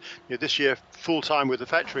off, but this year full-time with the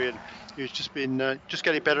factory, and he's just been just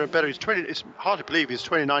getting better and better. It's hard to believe he's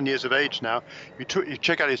 29 years of age now. You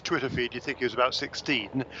check out his Twitter feed, you think he was about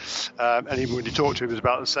 16, and even when you talk to him, he was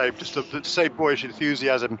about the same, just the same boyish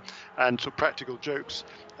enthusiasm and sort of practical jokes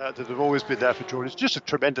that have always been there for Jordan. It's just a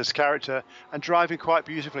tremendous character and driving quite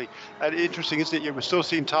beautifully. And interesting, isn't it? We're still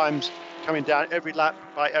seeing times coming down. Every lap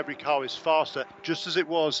by every car is faster, just as it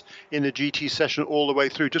was in the GT session all the way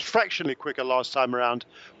through. Just fractionally quicker last time around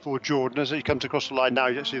for Jordan. As he comes across the line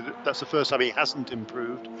now, that's the first time he hasn't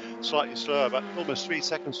improved. Slightly slower, but almost 3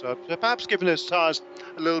 seconds slower. So perhaps giving his tyres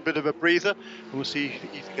a little bit of a breather, and we'll see if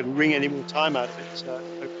he can wring any more time out of it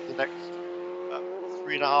over the next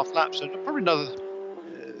 3.5 laps. And probably another,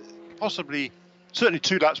 certainly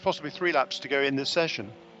 2 laps, possibly 3 laps to go in this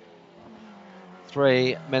session.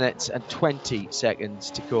 3 minutes and 20 seconds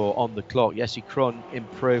to go on the clock. Jesse Krohn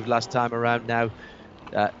improved last time around now.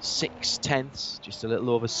 6/10, just a little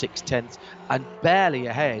over 6/10, and barely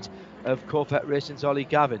ahead of Corvette Racing's Ollie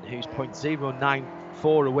Gavin, who's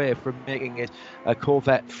 0.094 away from making it a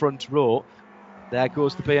Corvette front row. There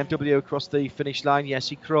goes the BMW across the finish line.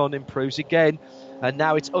 Jesse Krohn improves again, and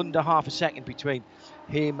now it's under half a second between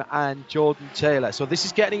him and Jordan Taylor. So this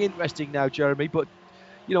is getting interesting now, Jeremy, but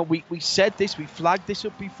we said this, we flagged this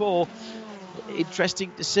up before.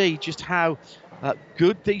 Interesting to see just how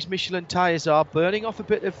good these Michelin tyres are, burning off a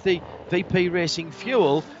bit of the VP Racing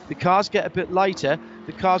fuel. The cars get a bit lighter,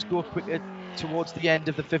 the cars go quicker towards the end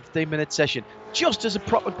of the 15-minute session, just as a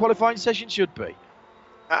proper qualifying session should be.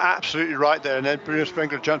 Absolutely right there. And then Bruno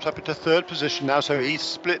Sprengler jumps up into third position now, so he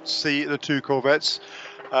splits the two Corvettes.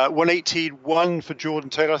 1:18.1 for Jordan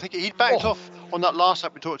Taylor. I think he backed off on that last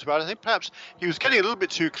lap we talked about, I think perhaps he was getting a little bit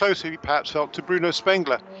too close, he perhaps felt, to Bruno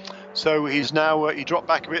Spengler. So he's now, he dropped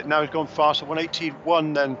back a bit, now he's gone faster,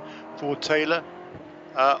 1:18.1 then for Taylor.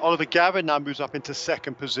 Oliver Gavin now moves up into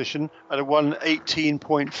second position at a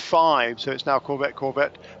 1:18.5. So it's now Corvette,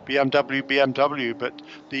 BMW. But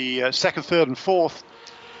the second, third and fourth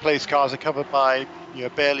place cars are covered by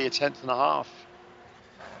barely a tenth and a half.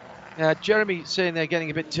 Jeremy saying they're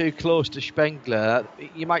getting a bit too close to Spengler.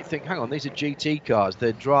 You might think, hang on, these are GT cars.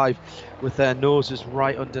 They drive with their noses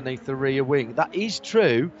right underneath the rear wing. That is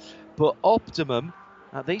true, but optimum,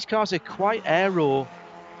 these cars are quite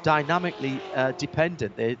aerodynamically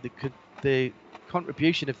dependent. The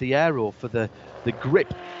contribution of the aero for the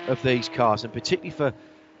grip of these cars, and particularly for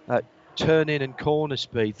turn-in and corner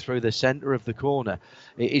speed through the centre of the corner,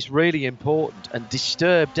 it is really important. And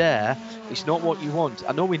disturbed air is not what you want.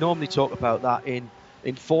 I know we normally talk about that in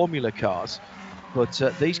Formula cars, but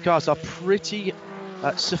these cars are pretty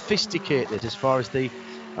sophisticated as far as the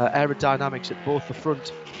aerodynamics at both the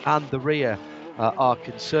front and the rear are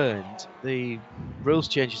concerned. The rules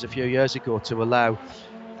changes a few years ago to allow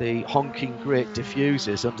the honking great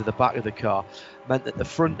diffusers under the back of the car meant that the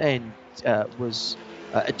front end was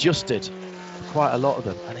adjusted for quite a lot of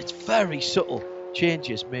them, and it's very subtle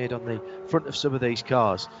changes made on the front of some of these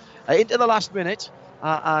cars. Into the last minute,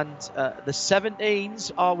 and the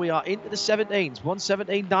 17s we are into the 17s,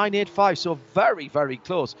 1:17.985, so very, very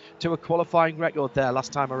close to a qualifying record there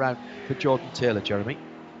last time around for Jordan Taylor, Jeremy.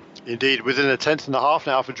 Indeed, within a tenth and a half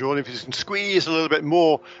now for Jordan. If he can squeeze a little bit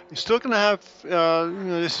more, he's still going to have,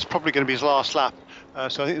 this is probably going to be his last lap.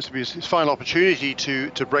 So I think this will be his final opportunity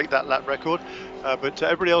to break that lap record. But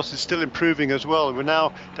everybody else is still improving as well. We're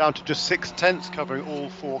now down to just 6/10 covering all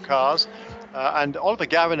four cars. And Oliver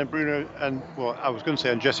Gavin and Bruno, and well, I was going to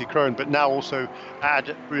say and Jesse Krohn, but now also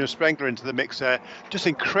add Bruno Spengler into the mix there. Just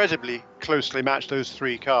incredibly closely matched, those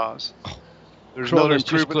three cars. There's another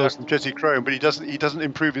improvement there from Jesse Krohn, but he doesn't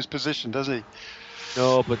improve his position, does he?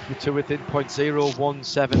 No, but to within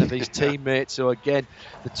 0.017 of his teammates. So again,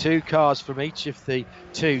 the two cars from each of the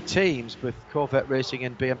two teams, with Corvette Racing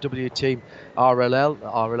and BMW team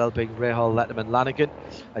RLL being Rahal, Letterman, Lanigan.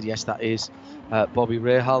 And yes, that is Bobby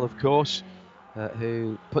Rahal, of course,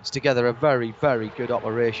 who puts together a very, very good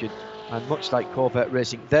operation. And much like Corvette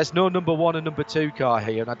Racing, there's no number one and number two car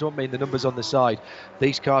here, and I don't mean the numbers on the side.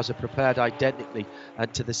 These cars are prepared identically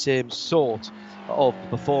and to the same sort of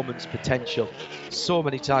performance potential. So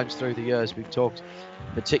many times through the years we've talked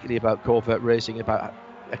particularly about Corvette Racing, about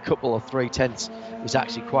a couple or 3/10 is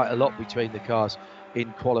actually quite a lot between the cars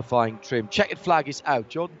in qualifying trim. Checkered flag is out,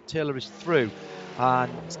 Jordan Taylor is through,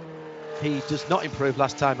 and he does not improve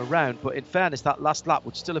last time around, but in fairness, that last lap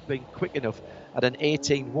would still have been quick enough at an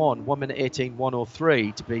 1 minute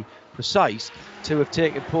 18.103 to be precise, to have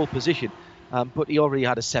taken pole position. But he already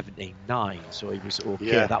had a 17.9, so he was okay.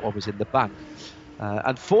 Yeah. That one was in the bank.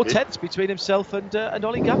 And 4/10 between himself and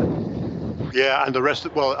Ollie Gavin. Yeah, and the rest,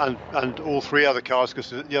 and all three other cars, because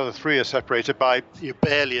the other three are separated by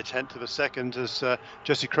barely a tenth of a second as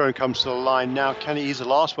Jesse Krohn comes to the line now. He's the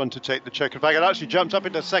last one to take the checkered flag, and actually jumps up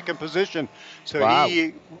into second position. So wow.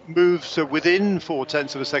 He moves within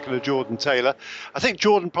 4/10 of a second of Jordan Taylor. I think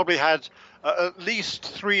Jordan probably had at least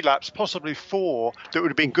 3 laps, possibly 4, that would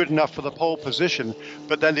have been good enough for the pole position.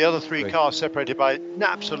 But then the other three cars separated by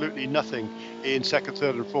absolutely nothing in second,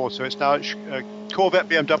 third and fourth. So it's now Corvette,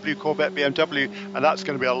 BMW, and that's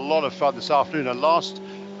going to be a lot of fun this afternoon. And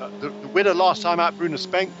the winner last time out, Bruno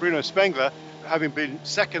Spengler, having been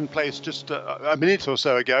second place just a minute or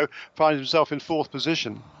so ago, finds himself in fourth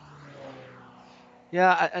position.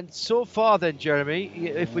 Yeah, and so far then, Jeremy,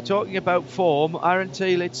 if we're talking about form, Aaron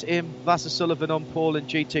Telitz in Vasser Sullivan on pole in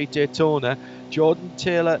GT Daytona, Jordan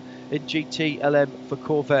Taylor in GT LM for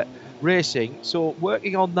Corvette Racing. So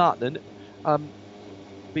working on that then,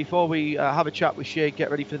 before we have a chat with Shay, get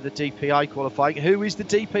ready for the DPI qualifying. Who is the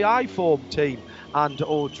DPI form team and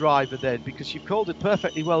or driver then? Because you've called it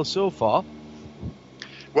perfectly well so far.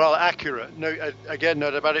 Well, Acura. No, again, no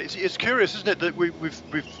doubt about it. It's curious, isn't it, that we've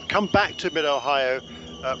come back to Mid-Ohio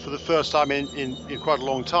for the first time in quite a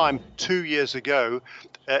long time, 2 years ago.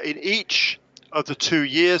 In each of the 2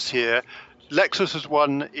 years here, Lexus has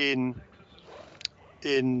won in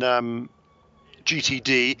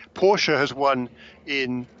GTD, Porsche has won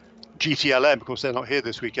in GTLM, of course they're not here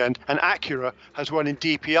this weekend, and Acura has won in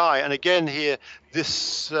DPI. And again here,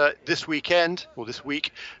 this weekend or this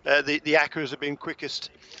week, the Acuras have been quickest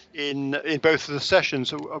in both of the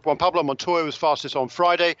sessions. Juan Pablo Montoya was fastest on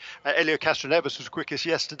Friday. Helio Castroneves was quickest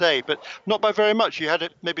yesterday, but not by very much. You had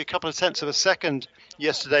maybe a couple of tenths of a second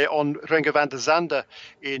yesterday on Renger van der Zande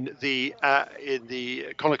in the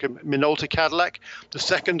Konica Minolta Cadillac. The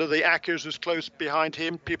second of the Acuras was close behind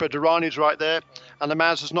him. Pipo Derani's right there, and the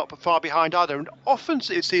Mazda's not far behind either. And often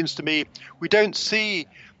it seems to me we don't see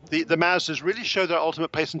the Mazdas really show their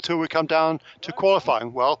ultimate pace until we come down to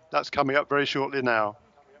qualifying. Well, that's coming up very shortly now.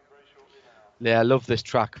 Yeah, I love this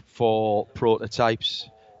track for prototypes.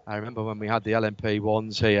 I remember when we had the LMP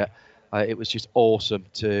ones here, it was just awesome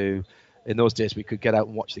to. In those days, we could get out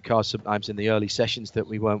and watch the cars sometimes in the early sessions that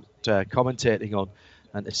we weren't commentating on,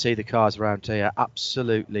 and to see the cars around here,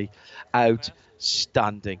 absolutely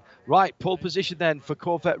outstanding. Right, pole position then for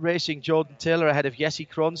Corvette Racing, Jordan Taylor ahead of Jesse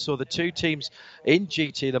Kron. So the two teams in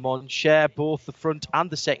GT Le Mans share both the front and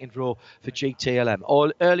the second row for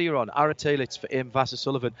GTLM. Earlier on, Ara Taylitz for Ian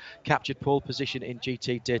Vassar-Sullivan captured pole position in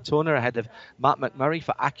GT Daytona ahead of Matt McMurray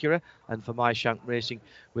for Acura and for Meyershank Racing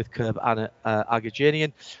with Curb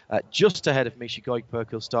Agajanian. Just ahead of Misha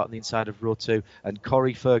Goik-Perkil starting the inside of row 2, and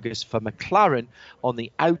Corey Fergus for McLaren on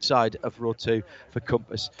the outside of row 2 for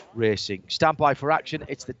Compass Racing. Stand by for action.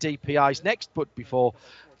 It's the DPIs next, but before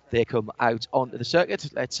they come out onto the circuit,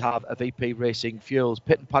 let's have a VP Racing Fuels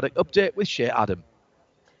pit and paddock update with Shea Adam.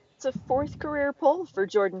 It's a fourth career pole for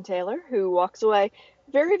Jordan Taylor, who walks away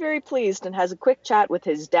very, very pleased and has a quick chat with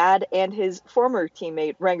his dad and his former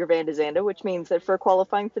teammate Renger van der Zande, which means that for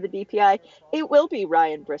qualifying for the DPI, it will be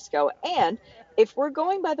Ryan Briscoe. And if we're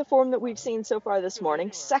going by the form that we've seen so far this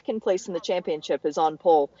morning, second place in the championship is on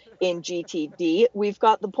pole in GTD. We've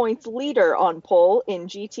got the points leader on pole in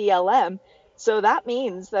GTLM. So that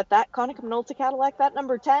means that Konica Minolta Cadillac, that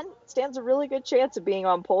number 10, stands a really good chance of being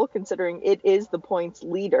on pole, considering it is the points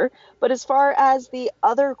leader. But as far as the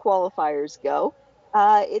other qualifiers go,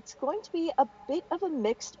 it's going to be a bit of a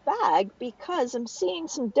mixed bag, because I'm seeing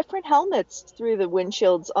some different helmets through the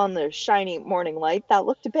windshields on the shiny morning light that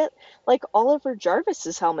looked a bit like Oliver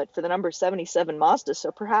Jarvis's helmet for the number 77 Mazda.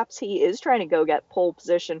 So perhaps he is trying to go get pole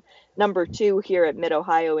position number 2 here at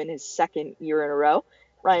Mid-Ohio in his second year in a row.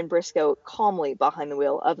 Ryan Briscoe calmly behind the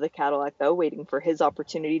wheel of the Cadillac, though, waiting for his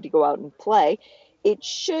opportunity to go out and play. It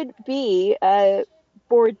should be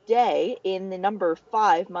Bourdais in the number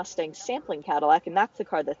 5 Mustang sampling Cadillac, and that's the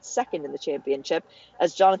car that's second in the championship,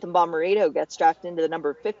 as Jonathan Bomarito gets strapped into the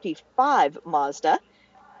number 55 Mazda.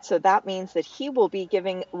 So that means that he will be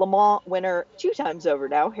giving Le Mans winner 2 times over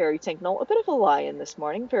now, Harry Tinknell, a bit of a lie-in this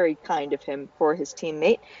morning. Very kind of him for his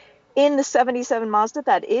teammate. In the 77 Mazda,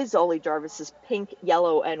 that is Ollie Jarvis's pink,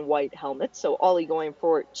 yellow, and white helmet. So Ollie going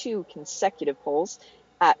for 2 consecutive poles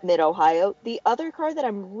at Mid-Ohio. The other car that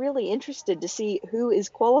I'm really interested to see who is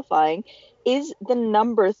qualifying is the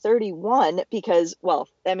number 31, because, well,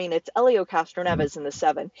 I mean, it's Helio Castroneves in the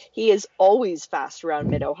 7. He is always fast around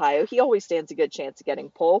Mid-Ohio. He always stands a good chance of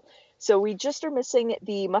getting pole. So we just are missing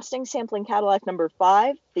the Mustang sampling Cadillac number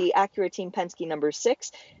 5, the Acura Team Penske number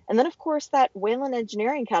 6, and then, of course, that Whelen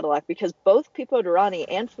Engineering Cadillac, because both Pipo Derani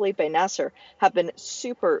and Felipe Nasser have been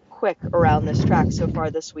super quick around this track so far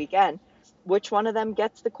this weekend. Which one of them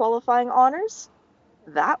gets the qualifying honors?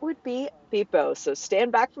 That would be Pipo. So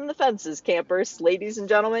stand back from the fences, campers. Ladies and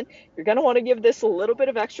gentlemen, you're going to want to give this a little bit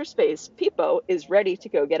of extra space. Pipo is ready to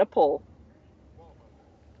go get a pole.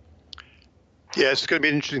 Yeah, it's going to be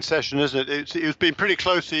an interesting session, isn't it? It's been pretty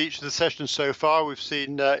close to each of the sessions so far. We've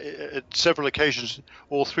seen at several occasions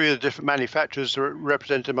all 3 of the different manufacturers are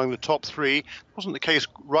represented among the top 3. It wasn't the case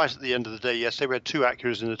right at the end of the day yesterday. We had 2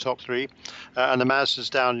 Acuras in the top 3 and the Mazda's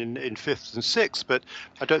down in 5th and 6th, but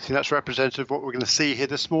I don't think that's representative of what we're going to see here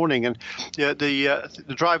this morning. And yeah,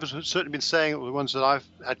 the drivers have certainly been saying, or the ones that I've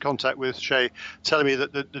had contact with, Shay, telling me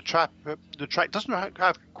that the track doesn't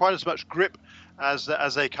have quite as much grip as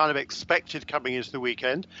they kind of expected coming into the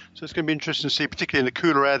weekend. So it's going to be interesting to see, particularly in the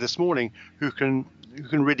cooler air this morning, who can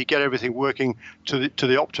really get everything working to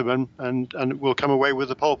the optimum and will come away with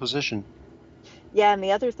the pole position. Yeah, and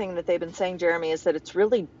the other thing that they've been saying, Jeremy, is that it's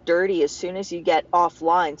really dirty as soon as you get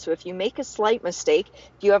offline. So if you make a slight mistake,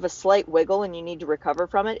 if you have a slight wiggle and you need to recover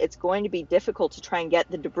from it, it's going to be difficult to try and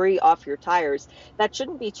get the debris off your tires. That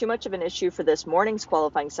shouldn't be too much of an issue for this morning's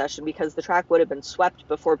qualifying session, because the track would have been swept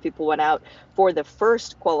before people went out for the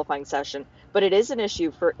first qualifying session. But it is an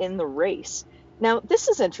issue for in the race. Now, this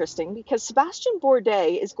is interesting because Sebastian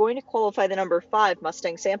Bourdais is going to qualify the number 5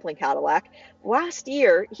 Mustang sampling Cadillac. Last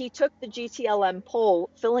year, he took the GTLM pole,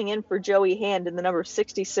 filling in for Joey Hand in the number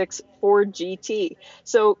 66 Ford GT.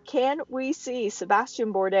 So can we see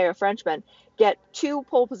Sebastian Bourdais, a Frenchman, get 2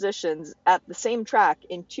 pole positions at the same track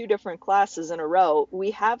in 2 different classes in a row.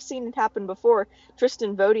 We have seen it happen before.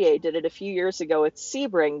 Tristan Vautier did it a few years ago at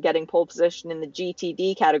Sebring, getting pole position in the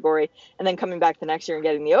GTD category and then coming back the next year and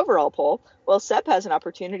getting the overall pole. Well, Seb has an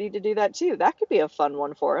opportunity to do that too. That could be a fun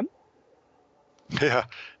one for him. Yeah,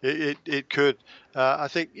 it could. I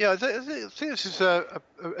think I think this is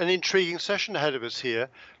an intriguing session ahead of us here.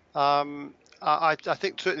 I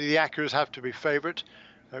think certainly the Acuras have to be favourite.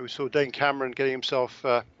 We saw Dane Cameron getting himself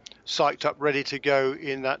psyched up, ready to go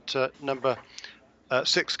in that number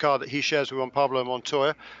 6 car that he shares with Juan Pablo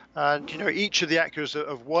Montoya. And each of the Acuras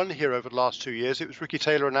have won here over the last 2 years. It was Ricky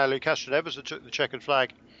Taylor and Helio Castroneves that took the checkered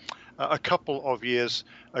flag a couple of years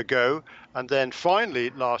ago. And then finally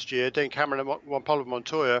last year, Dane Cameron and Juan Pablo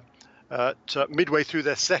Montoya, midway through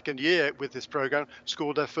their second year with this program,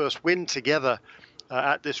 scored their first win together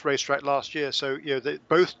at this racetrack last year. So,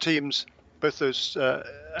 both teams, both those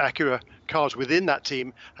Acura cars within that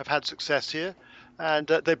team have had success here. And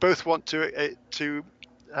they both want to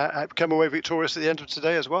come away victorious at the end of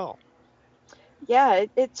today as well. Yeah,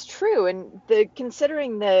 it's true. And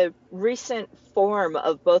considering the recent form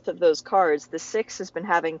of both of those cars, the 6 has been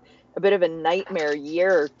having a bit of a nightmare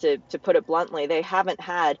year, to put it bluntly. They haven't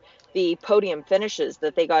had the podium finishes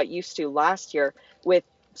that they got used to last year, with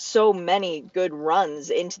so many good runs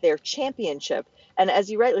into their championship. And as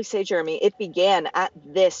you rightly say, Jeremy, it began at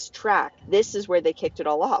this track. This is where they kicked it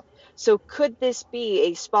all off. So could this be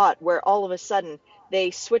a spot where all of a sudden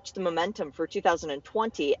they switch the momentum for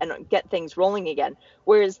 2020 and get things rolling again?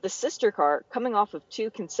 Whereas the sister car, coming off of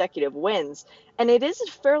 2 consecutive wins, and it is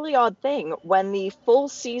a fairly odd thing when the full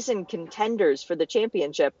season contenders for the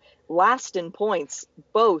championship, last in points,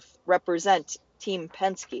 both represent Team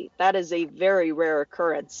Penske. That is a very rare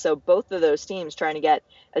occurrence. So both of those teams trying to get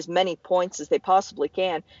as many points as they possibly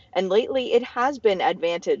can. And lately it has been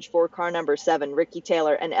advantage for car number 7, Ricky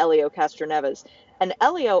Taylor and Helio Castroneves. And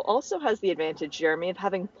Helio also has the advantage, Jeremy, of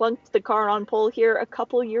having plunked the car on pole here a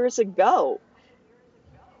couple years ago.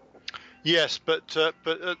 Yes, but what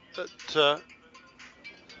was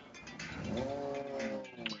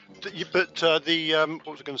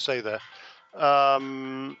I going to say there?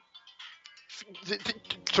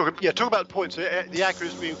 Talk about points. The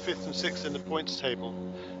Acuras being 5th and 6th in the points table,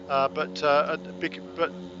 but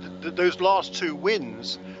those last 2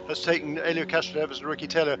 wins has taken Helio Castroneves and Ricky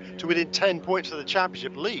Taylor to within 10 points of the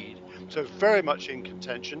championship lead. So very much in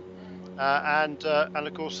contention. And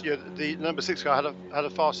of course, the number 6 car had a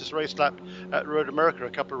fastest race lap at Road America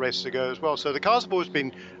a couple of races ago as well. So the cars have always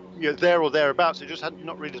been there or thereabouts. They just hadn't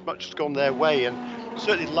not really as much as gone their way. And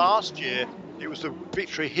certainly last year, it was the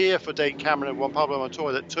victory here for Dane Cameron and Juan Pablo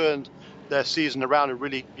Montoya that turned their season around and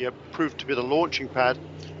really proved to be the launching pad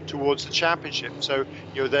towards the championship. So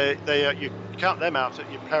you count them out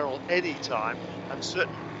at your peril any time, and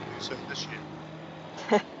certainly so this year.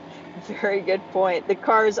 Very good point. The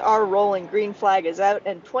cars are rolling. Green flag is out,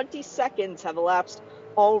 and 20 seconds have elapsed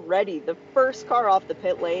already. The first car off the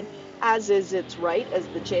pit lane, as is its right, as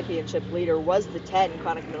the championship leader, was the 10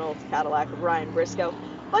 Koenig Minolta Cadillac of Ryan Briscoe.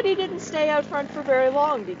 But he didn't stay out front for very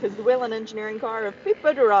long, because the Whelen Engineering car of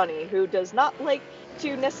Pippo Durrani, who does not like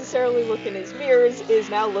to necessarily look in his mirrors, is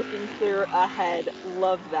now looking clear ahead.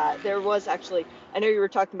 Love that. There was actually, I know you were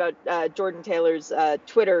talking about Jordan Taylor's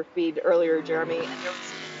Twitter feed earlier, Jeremy, and there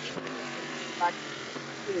was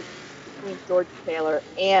between Jordan Taylor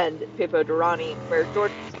and Pippo Durrani, where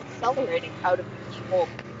Jordan was accelerating out of the keyhole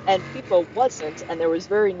and Pippo wasn't, and there was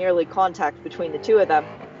very nearly contact between the two of them.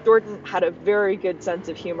 Jordan had a very good sense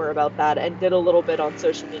of humor about that and did a little bit on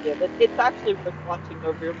social media. But it's actually worth watching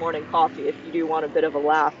over your morning coffee if you do want a bit of a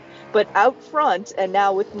laugh. But out front, and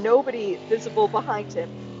now with nobody visible behind him,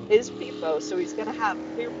 is Pippo, so he's going to have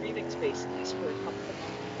clear breathing space at least for a couple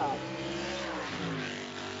of times.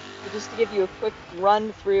 Just to give you a quick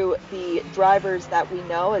run through the drivers that we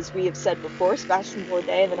know, as we have said before, Sebastian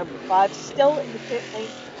Bourdais, the number 5, still in the pit lane.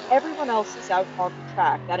 Everyone else is out on the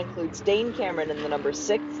track. That includes Dane Cameron in the number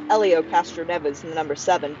 6, Helio Castroneves in the number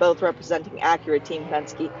 7, both representing Acura Team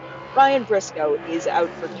Penske. Ryan Briscoe is out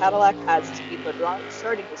for Cadillac, as is Pippo Durrani,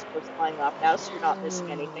 starting his first flying lap now, so you're not missing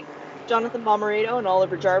anything. Jonathan Bomarito and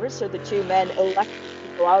Oliver Jarvis are the 2 men elected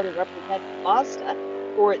to go out and represent Mazda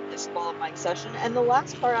for this qualifying session. And the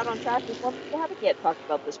last car out on track is one that we haven't yet talked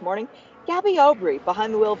about this morning. Gabby Aubry,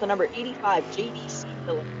 behind the wheel of the number 85 JDC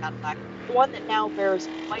Philip Cadillac, the one that now bears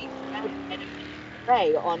white, red, and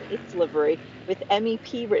gray on its livery, with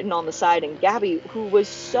MEP written on the side. And Gabby, who was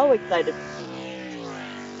so excited,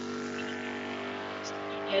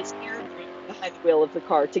 is Aaron behind the wheel of the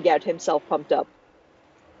car to get himself pumped up.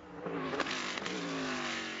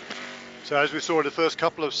 So as we saw in the first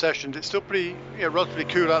couple of sessions, it's still pretty, relatively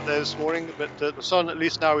cool out there this morning, but the sun at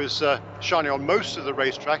least now is shining on most of the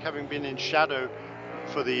racetrack, having been in shadow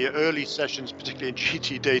for the early sessions, particularly in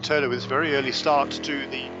GT Daytona, with very early start to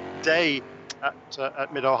the day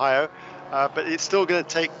at Mid-Ohio. But it's still going to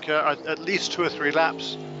take at least 2 or 3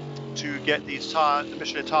 laps to get these the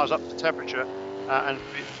Michelin tires up to temperature, and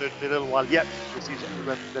it's a little while yet before we see any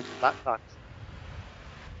representative lap times.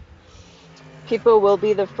 Pipo will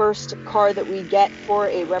be the first car that we get for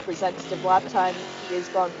a representative lap time. He has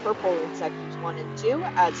gone purple in sectors 1 and 2,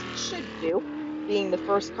 as he should do, being the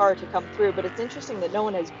first car to come through. But it's interesting that no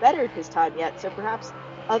one has bettered his time yet, so perhaps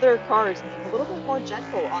other cars a little bit more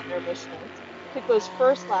gentle on their Michelins. Pipo's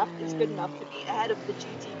first lap is good enough to be ahead of the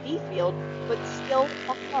GTD field, but still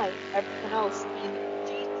behind everyone else in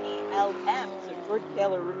GTLM. So Jordan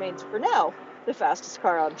Taylor remains, for now, the fastest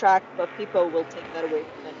car on track, but Pipo will take that away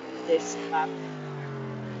from him this lap.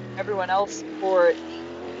 Everyone else for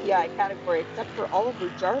the PI category, except for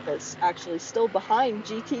Oliver Jarvis, actually still behind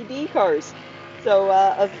GTD cars. So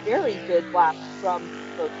a very good lap from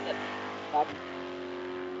both him.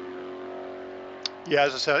 Yeah,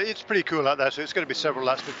 as I said, it's pretty cool out there, so it's going to be several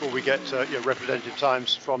laps before we get representative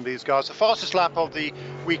times from these guys. The fastest lap of the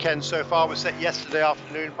weekend so far was set yesterday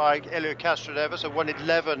afternoon by Helio Castroneves, a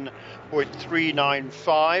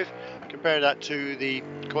 1:11.395. Compare that to the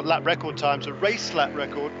lap record times, a race lap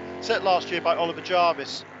record set last year by Oliver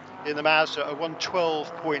Jarvis in the Mazda, a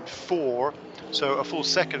 1:12.4, so a full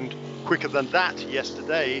second quicker than that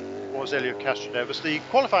yesterday was Helio Castroneves. The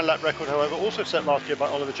qualifying lap record, however, also set last year by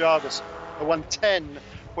Oliver Jarvis, a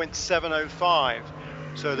 1:10.705.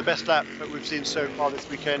 So the best lap that we've seen so far this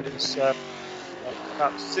weekend is about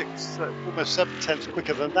almost 7 tenths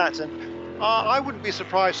quicker than that. And I wouldn't be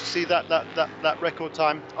surprised to see that record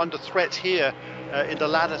time under threat here in the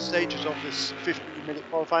latter stages of this 15-minute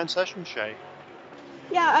qualifying session, Shay.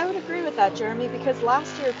 Yeah, I would agree with that, Jeremy, because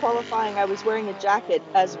last year qualifying I was wearing a jacket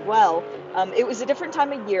as well. It was a different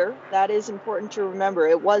time of year. That is important to remember.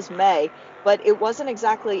 It was May, but it wasn't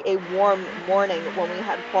exactly a warm morning when we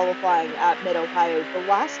had qualifying at Mid-Ohio the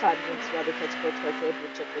last time the WeatherTech Sportscar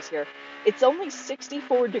Championship was here. It's only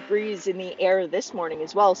 64 degrees in the air this morning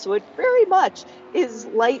as well, so it very much is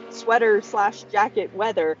light sweater/jacket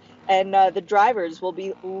weather. And the drivers will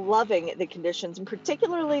be loving the conditions, and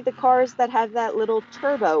particularly the cars that have that little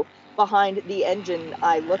turbo behind the engine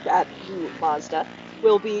I look at through Mazda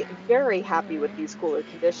will be very happy with these cooler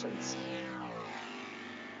conditions.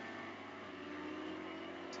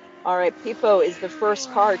 All right, Pipo is the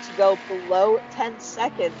first car to go below 10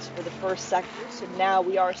 seconds for the first sector, so now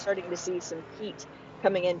we are starting to see some heat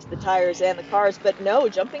coming into the tires and the cars, but no,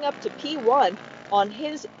 jumping up to P1 on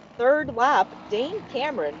his third lap, Dane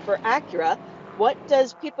Cameron for Acura. What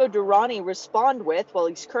does Pipo Derani respond with? Well,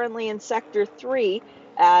 he's currently in Sector 3,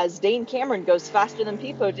 as Dane Cameron goes faster than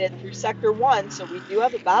Pipo did through Sector 1, so we do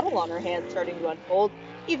have a battle on our hands starting to unfold,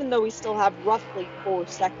 even though we still have roughly 4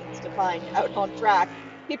 seconds to find out on track.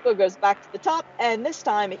 Pipo goes back to the top, and this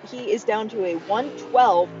time he is down to a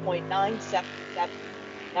 1:12.977.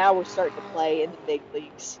 Now we're starting to play in the big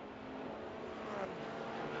leagues.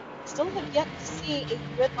 Still have yet to see a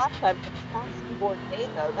good lap time from Sebastian Bourdais,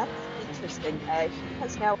 though. That's interesting. He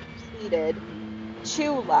has now completed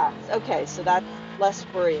 2 laps. Okay, so that's less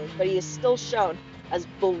worrying, but he is still shown as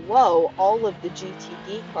below all of the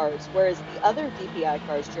GTD cars, whereas the other DPI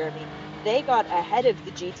cars, Jeremy, they got ahead of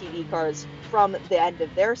the GTD cars from the end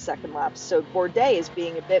of their second laps, so Bourdais is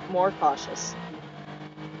being a bit more cautious.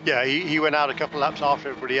 Yeah, he went out a couple of laps after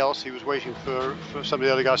everybody else. He was waiting for some of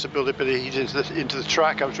the other guys to build a bit of heat into the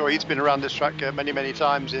track. I'm sure he's been around this track many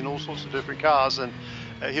times in all sorts of different cars, and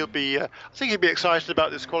I think he'll be excited about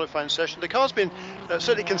this qualifying session. The car's been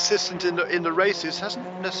certainly consistent in the races, hasn't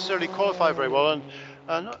necessarily qualified very well, and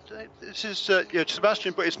this is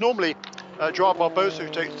Sebastian, but it's normally Joao Barbosa who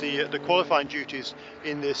takes the qualifying duties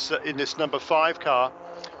in this number 5 car,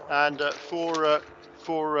 and for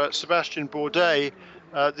Sebastian Bourdais,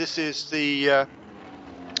 this is I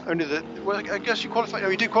guess you qualified.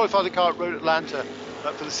 He did qualify the car at Road Atlanta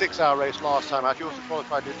for the 6-hour race last time out. He also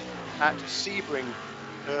qualified it at Sebring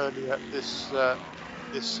earlier this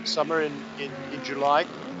summer in July.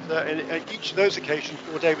 In each of those occasions,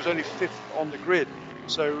 Bourdais was only 5th on the grid.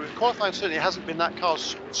 So qualifying certainly hasn't been that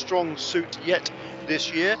car's strong suit yet this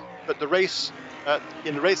year. But in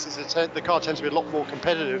the races, the car tends to be a lot more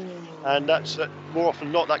competitive, and that's more often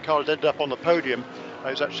than not that car has ended up on the podium. It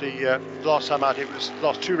was actually last time out. It was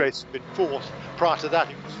last 2 races been 4th. Prior to that,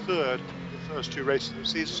 it was 3rd. The first two races of the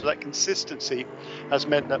season. So that consistency has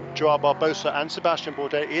meant that Joao Barbosa and Sebastian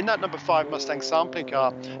Bourdais in that number 5 Mustang sampling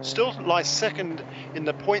car still lie second in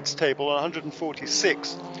the points table on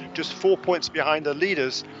 146, just 4 points behind the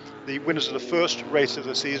leaders, the winners of the first race of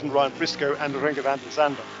the season, Ryan Briscoe and Renger van der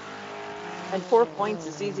Zande. And 4 points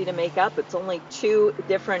is easy to make up. It's only two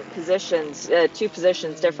positions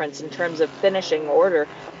difference in terms of finishing order.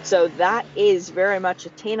 So that is very much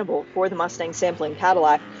attainable for the Mustang sampling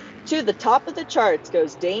Cadillac. To the top of the charts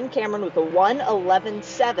goes Dane Cameron with a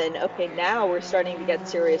 1:11.7. Okay, now we're starting to get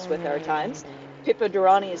serious with our times. Pipo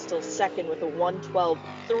Derani is still second with a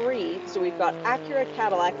 1:12.3. So we've got Acura,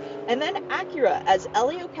 Cadillac, and then Acura as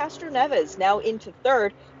Helio Castroneves now into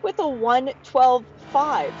third with a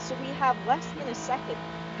 1:12.5. So we have less than a second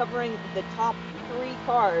covering the top three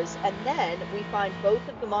cars. And then we find both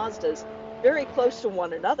of the Mazdas very close to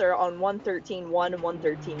one another on 1:13.1 and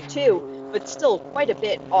 1:13.2, but still quite a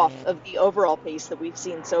bit off of the overall pace that we've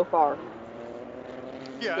seen so far.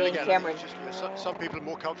 Yeah, Dane and again, Cameron. some people are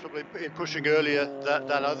more comfortable in pushing earlier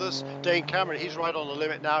than others. Dane Cameron, he's right on the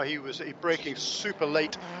limit now. He braking super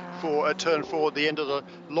late for turn 4 at the end of the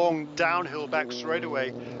long downhill back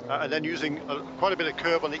straightaway, and then using quite a bit of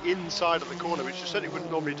curb on the inside of the corner, which you certainly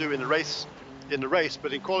wouldn't normally do in the race.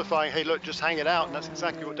 But in qualifying, hey look, just hang it out, and that's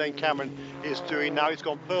exactly what Dane Cameron is doing now. He's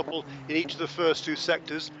gone purple in each of the first two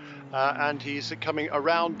sectors, and he's coming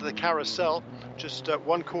around the carousel. Just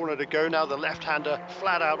one corner to go now. The left-hander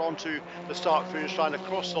flat out onto the start-finish line.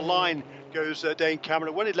 Across the line goes Dane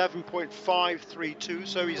Cameron at 1:11.532.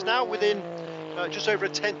 So he's now within just over a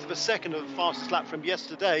tenth of a second of the fastest lap from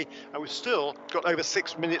yesterday, and we've still got over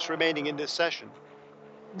 6 minutes remaining in this session.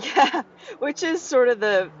 Yeah, which is sort of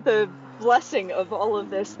the blessing of all of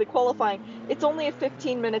this. The qualifying, it's only a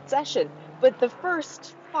 15-minute session, but the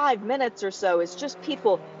first 5 minutes or so is just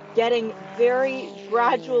people getting very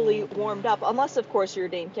gradually warmed up, unless of course you're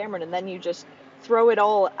Dane Cameron, and then you just throw it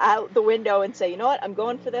all out the window and say, you know what, I'm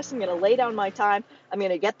going for this, I'm going to lay down my time, I'm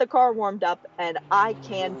going to get the car warmed up, and I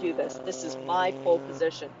can do this. This is my pole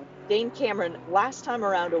position. Dane Cameron, last time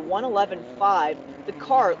around, a 1:11.5. The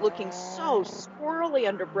car looking so squirrely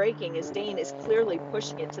under braking as Dane is clearly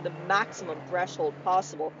pushing it to the maximum threshold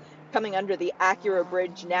possible. Coming under the Acura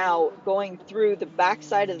bridge now, going through the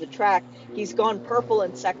backside of the track. He's gone purple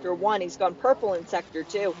in Sector 1. He's gone purple in Sector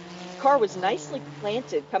 2. The car was nicely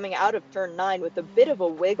planted coming out of Turn 9 with a bit of a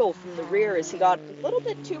wiggle from the rear as he got a little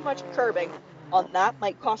bit too much curbing on that.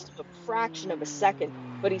 Might cost him a fraction of a second,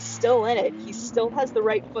 but he's still in it. He still has the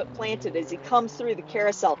right foot planted as he comes through the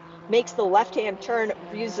carousel, makes the left-hand turn,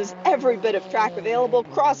 uses every bit of track available,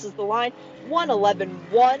 crosses the line.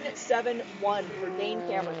 1:11.171 for Dane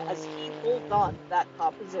Cameron as he holds on to that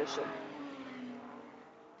top position.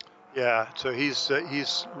 Yeah, so he's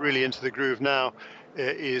really into the groove now.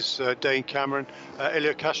 Is Dane Cameron.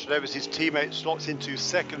 Helio Castroneves, his teammate, slots into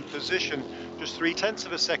second position, just 0.3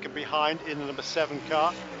 of a second behind in the number 7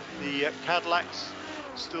 car. The Cadillacs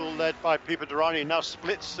still led by Pipo Derani, now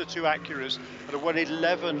splits the two Acuras at a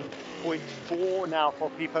 1:11.4 now for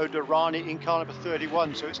Pipo Derani in car number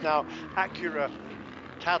 31. So it's now Acura,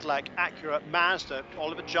 Cadillac, Acura, Mazda.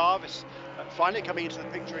 Oliver Jarvis finally coming into the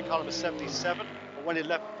picture in car number 77, a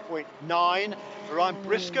 1:11.9. Ryan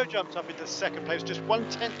Briscoe jumps up into second place, just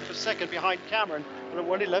 1/10 of a second behind Cameron, and a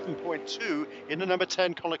 1:11.2 in the number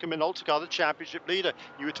 10 Konica Minolta car, the championship leader.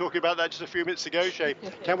 You were talking about that just a few minutes ago, Shay.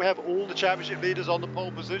 Can we have all the championship leaders on the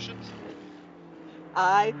pole positions?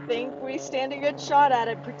 I think we stand a good shot at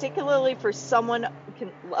it, particularly for someone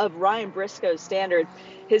of Ryan Briscoe's standard.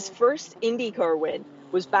 His first IndyCar win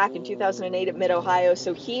was back in 2008 at Mid-Ohio,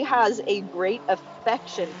 so he has a great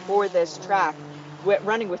affection for this track,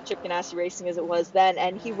 running with Chip Ganassi Racing as it was then,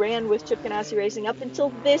 and he ran with Chip Ganassi Racing up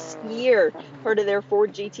until this year, part of their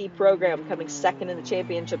Ford GT program, coming second in the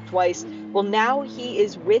championship twice. Well, now he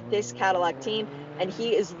is with this Cadillac team, and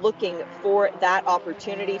he is looking for that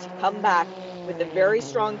opportunity to come back with a very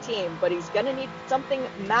strong team, but he's going to need something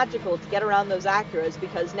magical to get around those Acuras,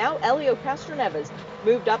 because now Helio Castroneves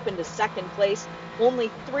moved up into second place,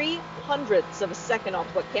 only 0.03 of a second off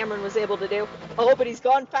what Cameron was able to do. Oh, but he's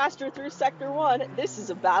gone faster through Sector 1. This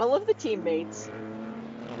is a battle of the teammates.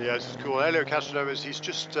 Yeah, this is cool. Helio Castroneves, he's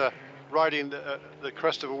just riding the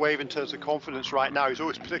crest of a wave in terms of confidence right now. He's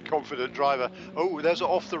always been a confident driver. Oh, there's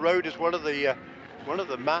off the road is one of the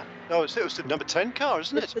no, it was the number 10 car,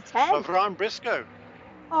 isn't it? It's the 10. Of Ryan Briscoe.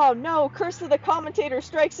 Oh no, curse of the commentator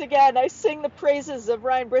strikes again. I sing the praises of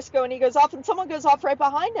Ryan Briscoe and he goes off and someone goes off right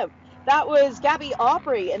behind him. That was Gabby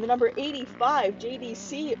Aubrey in the number 85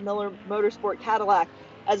 JDC Miller Motorsport Cadillac.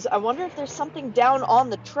 As I wonder if there's something down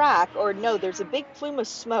on the track, or no, there's a big plume of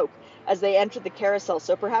smoke as they entered the carousel.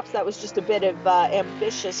 So perhaps that was just a bit of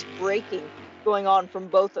ambitious braking going on from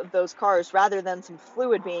both of those cars rather than some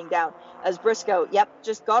fluid being down, as Briscoe,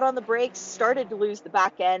 just got on the brakes, started to lose the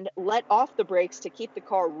back end, let off the brakes to keep the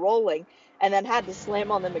car rolling, and then had to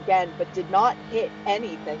slam on them again, but did not hit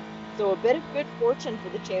anything. So a bit of good fortune for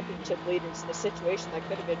the championship leaders in a situation that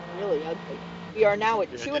could have been really ugly. We are now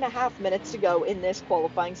at 2.5 minutes to go in this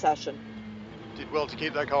qualifying session. Did well to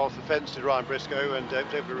keep that car off the fence, did Ryan Briscoe, and able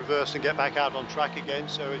to reverse and get back out on track again.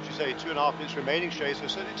 So as you say, 2.5 minutes remaining, Shay, so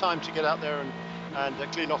certainly time to get out there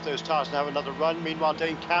and clean off those tyres and have another run. Meanwhile,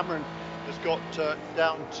 Dane Cameron has got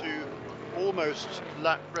down to almost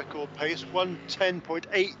lap record pace,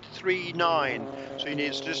 1:10.839. So he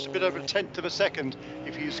needs just a bit over 1/10 of a second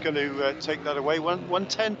if he's going to take that away.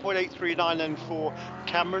 1:10.839 then for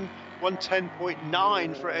Cameron.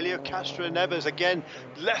 1:10.9 for Helio Castroneves. Again,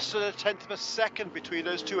 less than 1/10 of a second between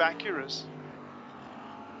those two Acuras.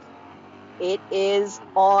 It is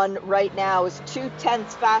on right now. Is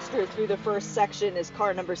 0.2 faster through the first section is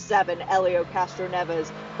car number 7, Helio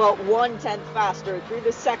Castroneves. But 1/10 faster through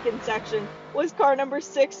the second section was car number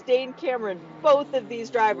 6, Dane Cameron. Both of these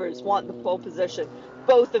drivers want the pole position.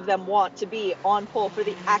 Both of them want to be on pole for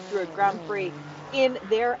the Acura Grand Prix in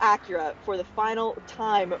their Acura for the final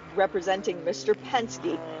time representing Mr.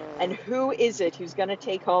 Penske. And who is it who's going to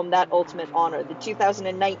take home that ultimate honor? The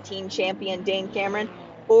 2019 champion Dane Cameron,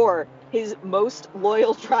 or his most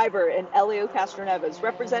loyal driver in Helio Castroneves,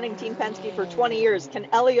 representing Team Penske for 20 years. Can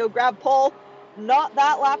Helio grab pole? Not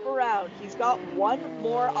that lap around. He's got one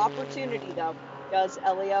more opportunity, though, does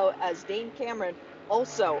Helio, as Dane Cameron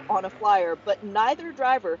also on a flyer, but neither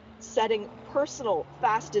driver setting personal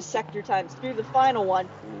fastest sector times through the final one,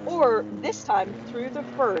 or this time through the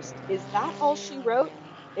first. Is that all she wrote?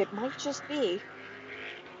 It might just be.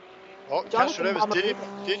 Well, Castroneves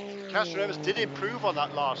did improve on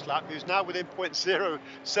that last lap. He's now within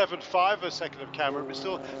 0.075 of a second of Cameron, but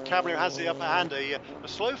still Cameron has the upper hand. A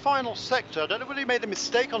slow final sector. I don't know whether he made a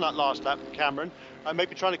mistake on that last lap for Cameron,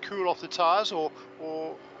 maybe trying to cool off the tyres or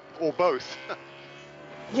both.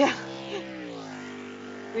 Yeah.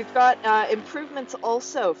 We've got improvements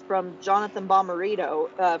also from Jonathan Bomarito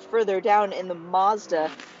further down in the Mazda.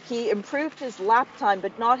 He improved his lap time,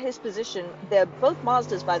 but not his position. Both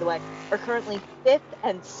Mazdas, by the way, are currently 5th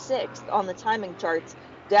and 6th on the timing charts,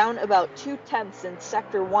 down about 0.2 in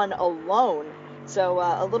Sector 1 alone. So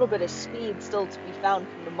a little bit of speed still to be found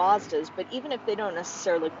from the Mazdas, but even if they don't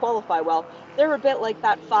necessarily qualify well, they're a bit like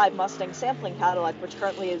that 5 Mustang sampling Cadillac, which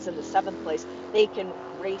currently is in the 7th place. They can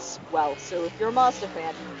race well. So if you're a Mazda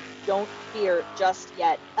fan, don't fear just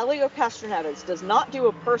yet. Helio Castroneves does not do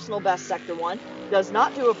a personal best Sector 1, does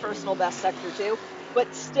not do a personal best Sector 2,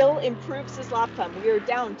 but still improves his lap time. We are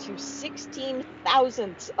down to 16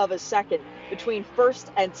 thousandths of a second between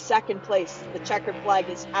first and second place. The checkered flag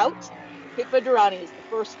is out. Pipa Durrani is the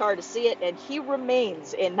first car to see it, and he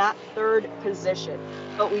remains in that 3rd position.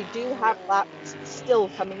 But we do have laps still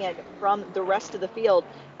coming in from the rest of the field,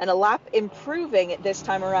 and a lap improving this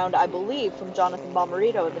time around, I believe, from Jonathan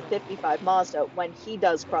Bomarito in the 55 Mazda when he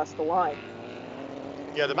does cross the line.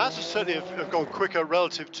 Yeah, the Mazdas certainly have gone quicker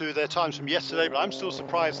relative to their times from yesterday, but I'm still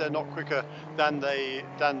surprised they're not quicker than they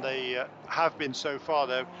have been so far.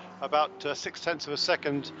 They're about 0.6 of a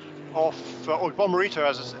second off. Bomarito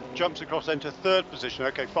jumps across into 3rd position.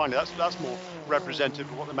 Okay, fine, that's more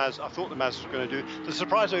representative of what I thought the Mazdas were going to do. The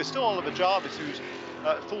surprise though is still Oliver Jarvis, who's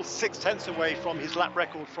full 0.6 away from his lap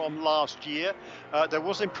record from last year. There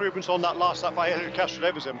was improvements on that last lap by Helio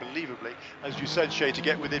Castroneves, unbelievably, as you said, Shay, to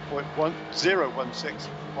get within 0.016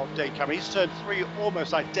 of Dane Cameron. He's turned 3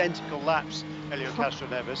 almost identical laps, Helio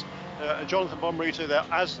Castroneves. Jonathan Bomarito there,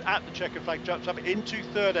 as at the checker flag, jumps up into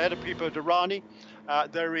 3rd ahead of Pipo Durrani.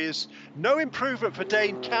 There is no improvement for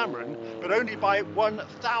Dane Cameron, but only by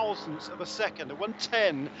 1/1000th of a second. A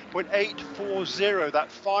 1:10.840,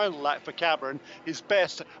 that final lap for Cameron. His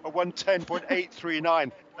best, a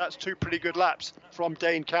 1:10.839. That's 2 pretty good laps from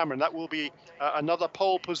Dane Cameron. That will be another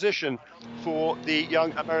pole position for the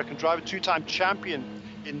young American driver, 2-time champion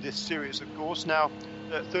in this series, of course. Now,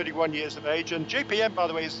 31 years of age. And JPM, by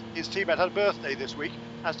the way, his teammate, had a birthday this week,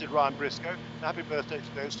 as did Ryan Briscoe. Happy birthday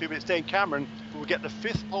to those two. But it's Dane Cameron who will get the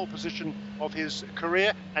 5th pole position of his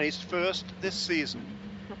career and his 1st this season.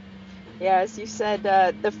 Yeah, as you said,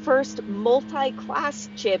 the first multi-class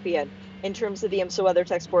champion in terms of the IMSA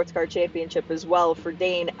WeatherTech Sports Car Championship as well, for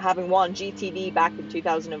Dane, having won GTD back in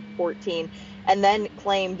 2014 and then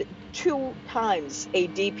claimed 2 times a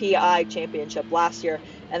DPI championship last year,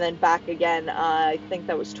 and then back again, I think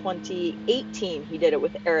that was 2018, he did it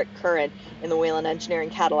with Eric Curran in the Whelen Engineering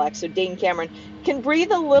Cadillac. So Dane Cameron can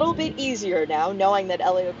breathe a little bit easier now, knowing that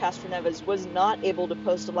Elio Castroneves was not able to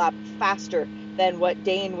post a lap faster than what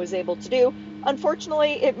Dane was able to do.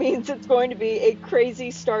 Unfortunately, it means it's going to be a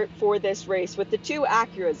crazy start for this race, with the 2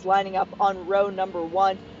 Acuras lining up on row number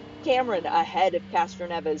 1. Cameron ahead of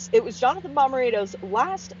Castroneves. It was Jonathan Bomarito's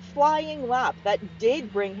last flying lap that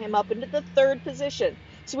did bring him up into the 3rd position.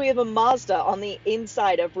 So we have a Mazda on the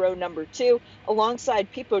inside of row number 2,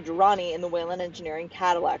 alongside Pipo Durrani in the Whelen Engineering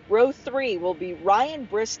Cadillac. Row 3 will be Ryan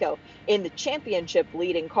Briscoe in the championship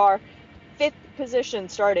leading car. 5th position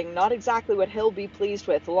starting, not exactly what he'll be pleased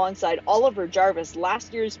with, alongside Oliver Jarvis,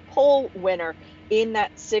 last year's pole winner, in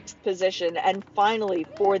that 6th position. And finally,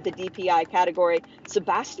 for the DPI category,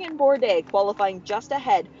 Sebastian Bourdais qualifying just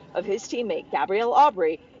ahead of his teammate Gabriel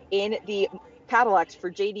Aubry in the Cadillacs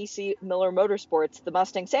for JDC Miller Motorsports, the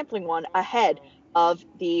Mustang sampling one, ahead of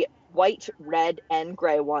the white, red, and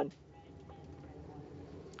gray one.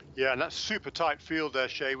 Yeah, and that's super tight field there,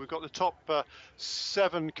 Shay. We've got the top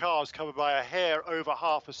 7 cars covered by a hair over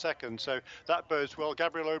half a second, so that bodes well.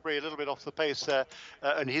 Gabriel Aubry a little bit off the pace there,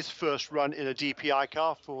 and his first run in a DPI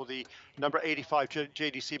car for the number 85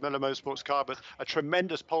 JDC Miller Motorsports car, but a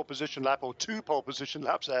tremendous pole position lap, or 2 pole position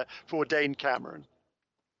laps there for Dane Cameron.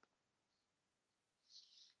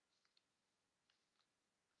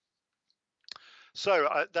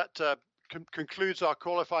 So that concludes our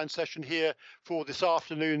qualifying session here for this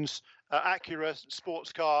afternoon's Acura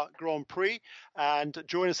Sports Car Grand Prix, and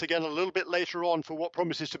join us again a little bit later on for what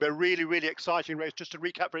promises to be a really, really exciting race. Just to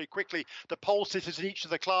recap very quickly, the pole sitters in each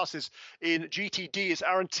of the classes. In GTD is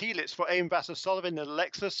Aaron Telitz for Aim Vassar-Sullivan in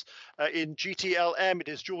Lexus. In GTLM, it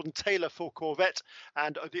is Jordan Taylor for Corvette.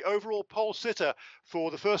 And the overall pole sitter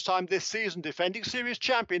for the first time this season, defending series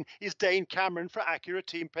champion, is Dane Cameron for Acura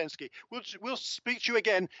Team Penske. We'll speak to you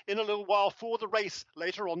again in a little while for the race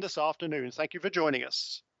later on this afternoon. Thank you for joining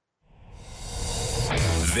us.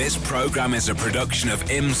 This program is a production of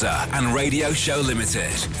IMSA and Radio Show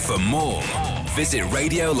Limited. For more, visit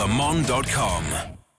radiolemans.com.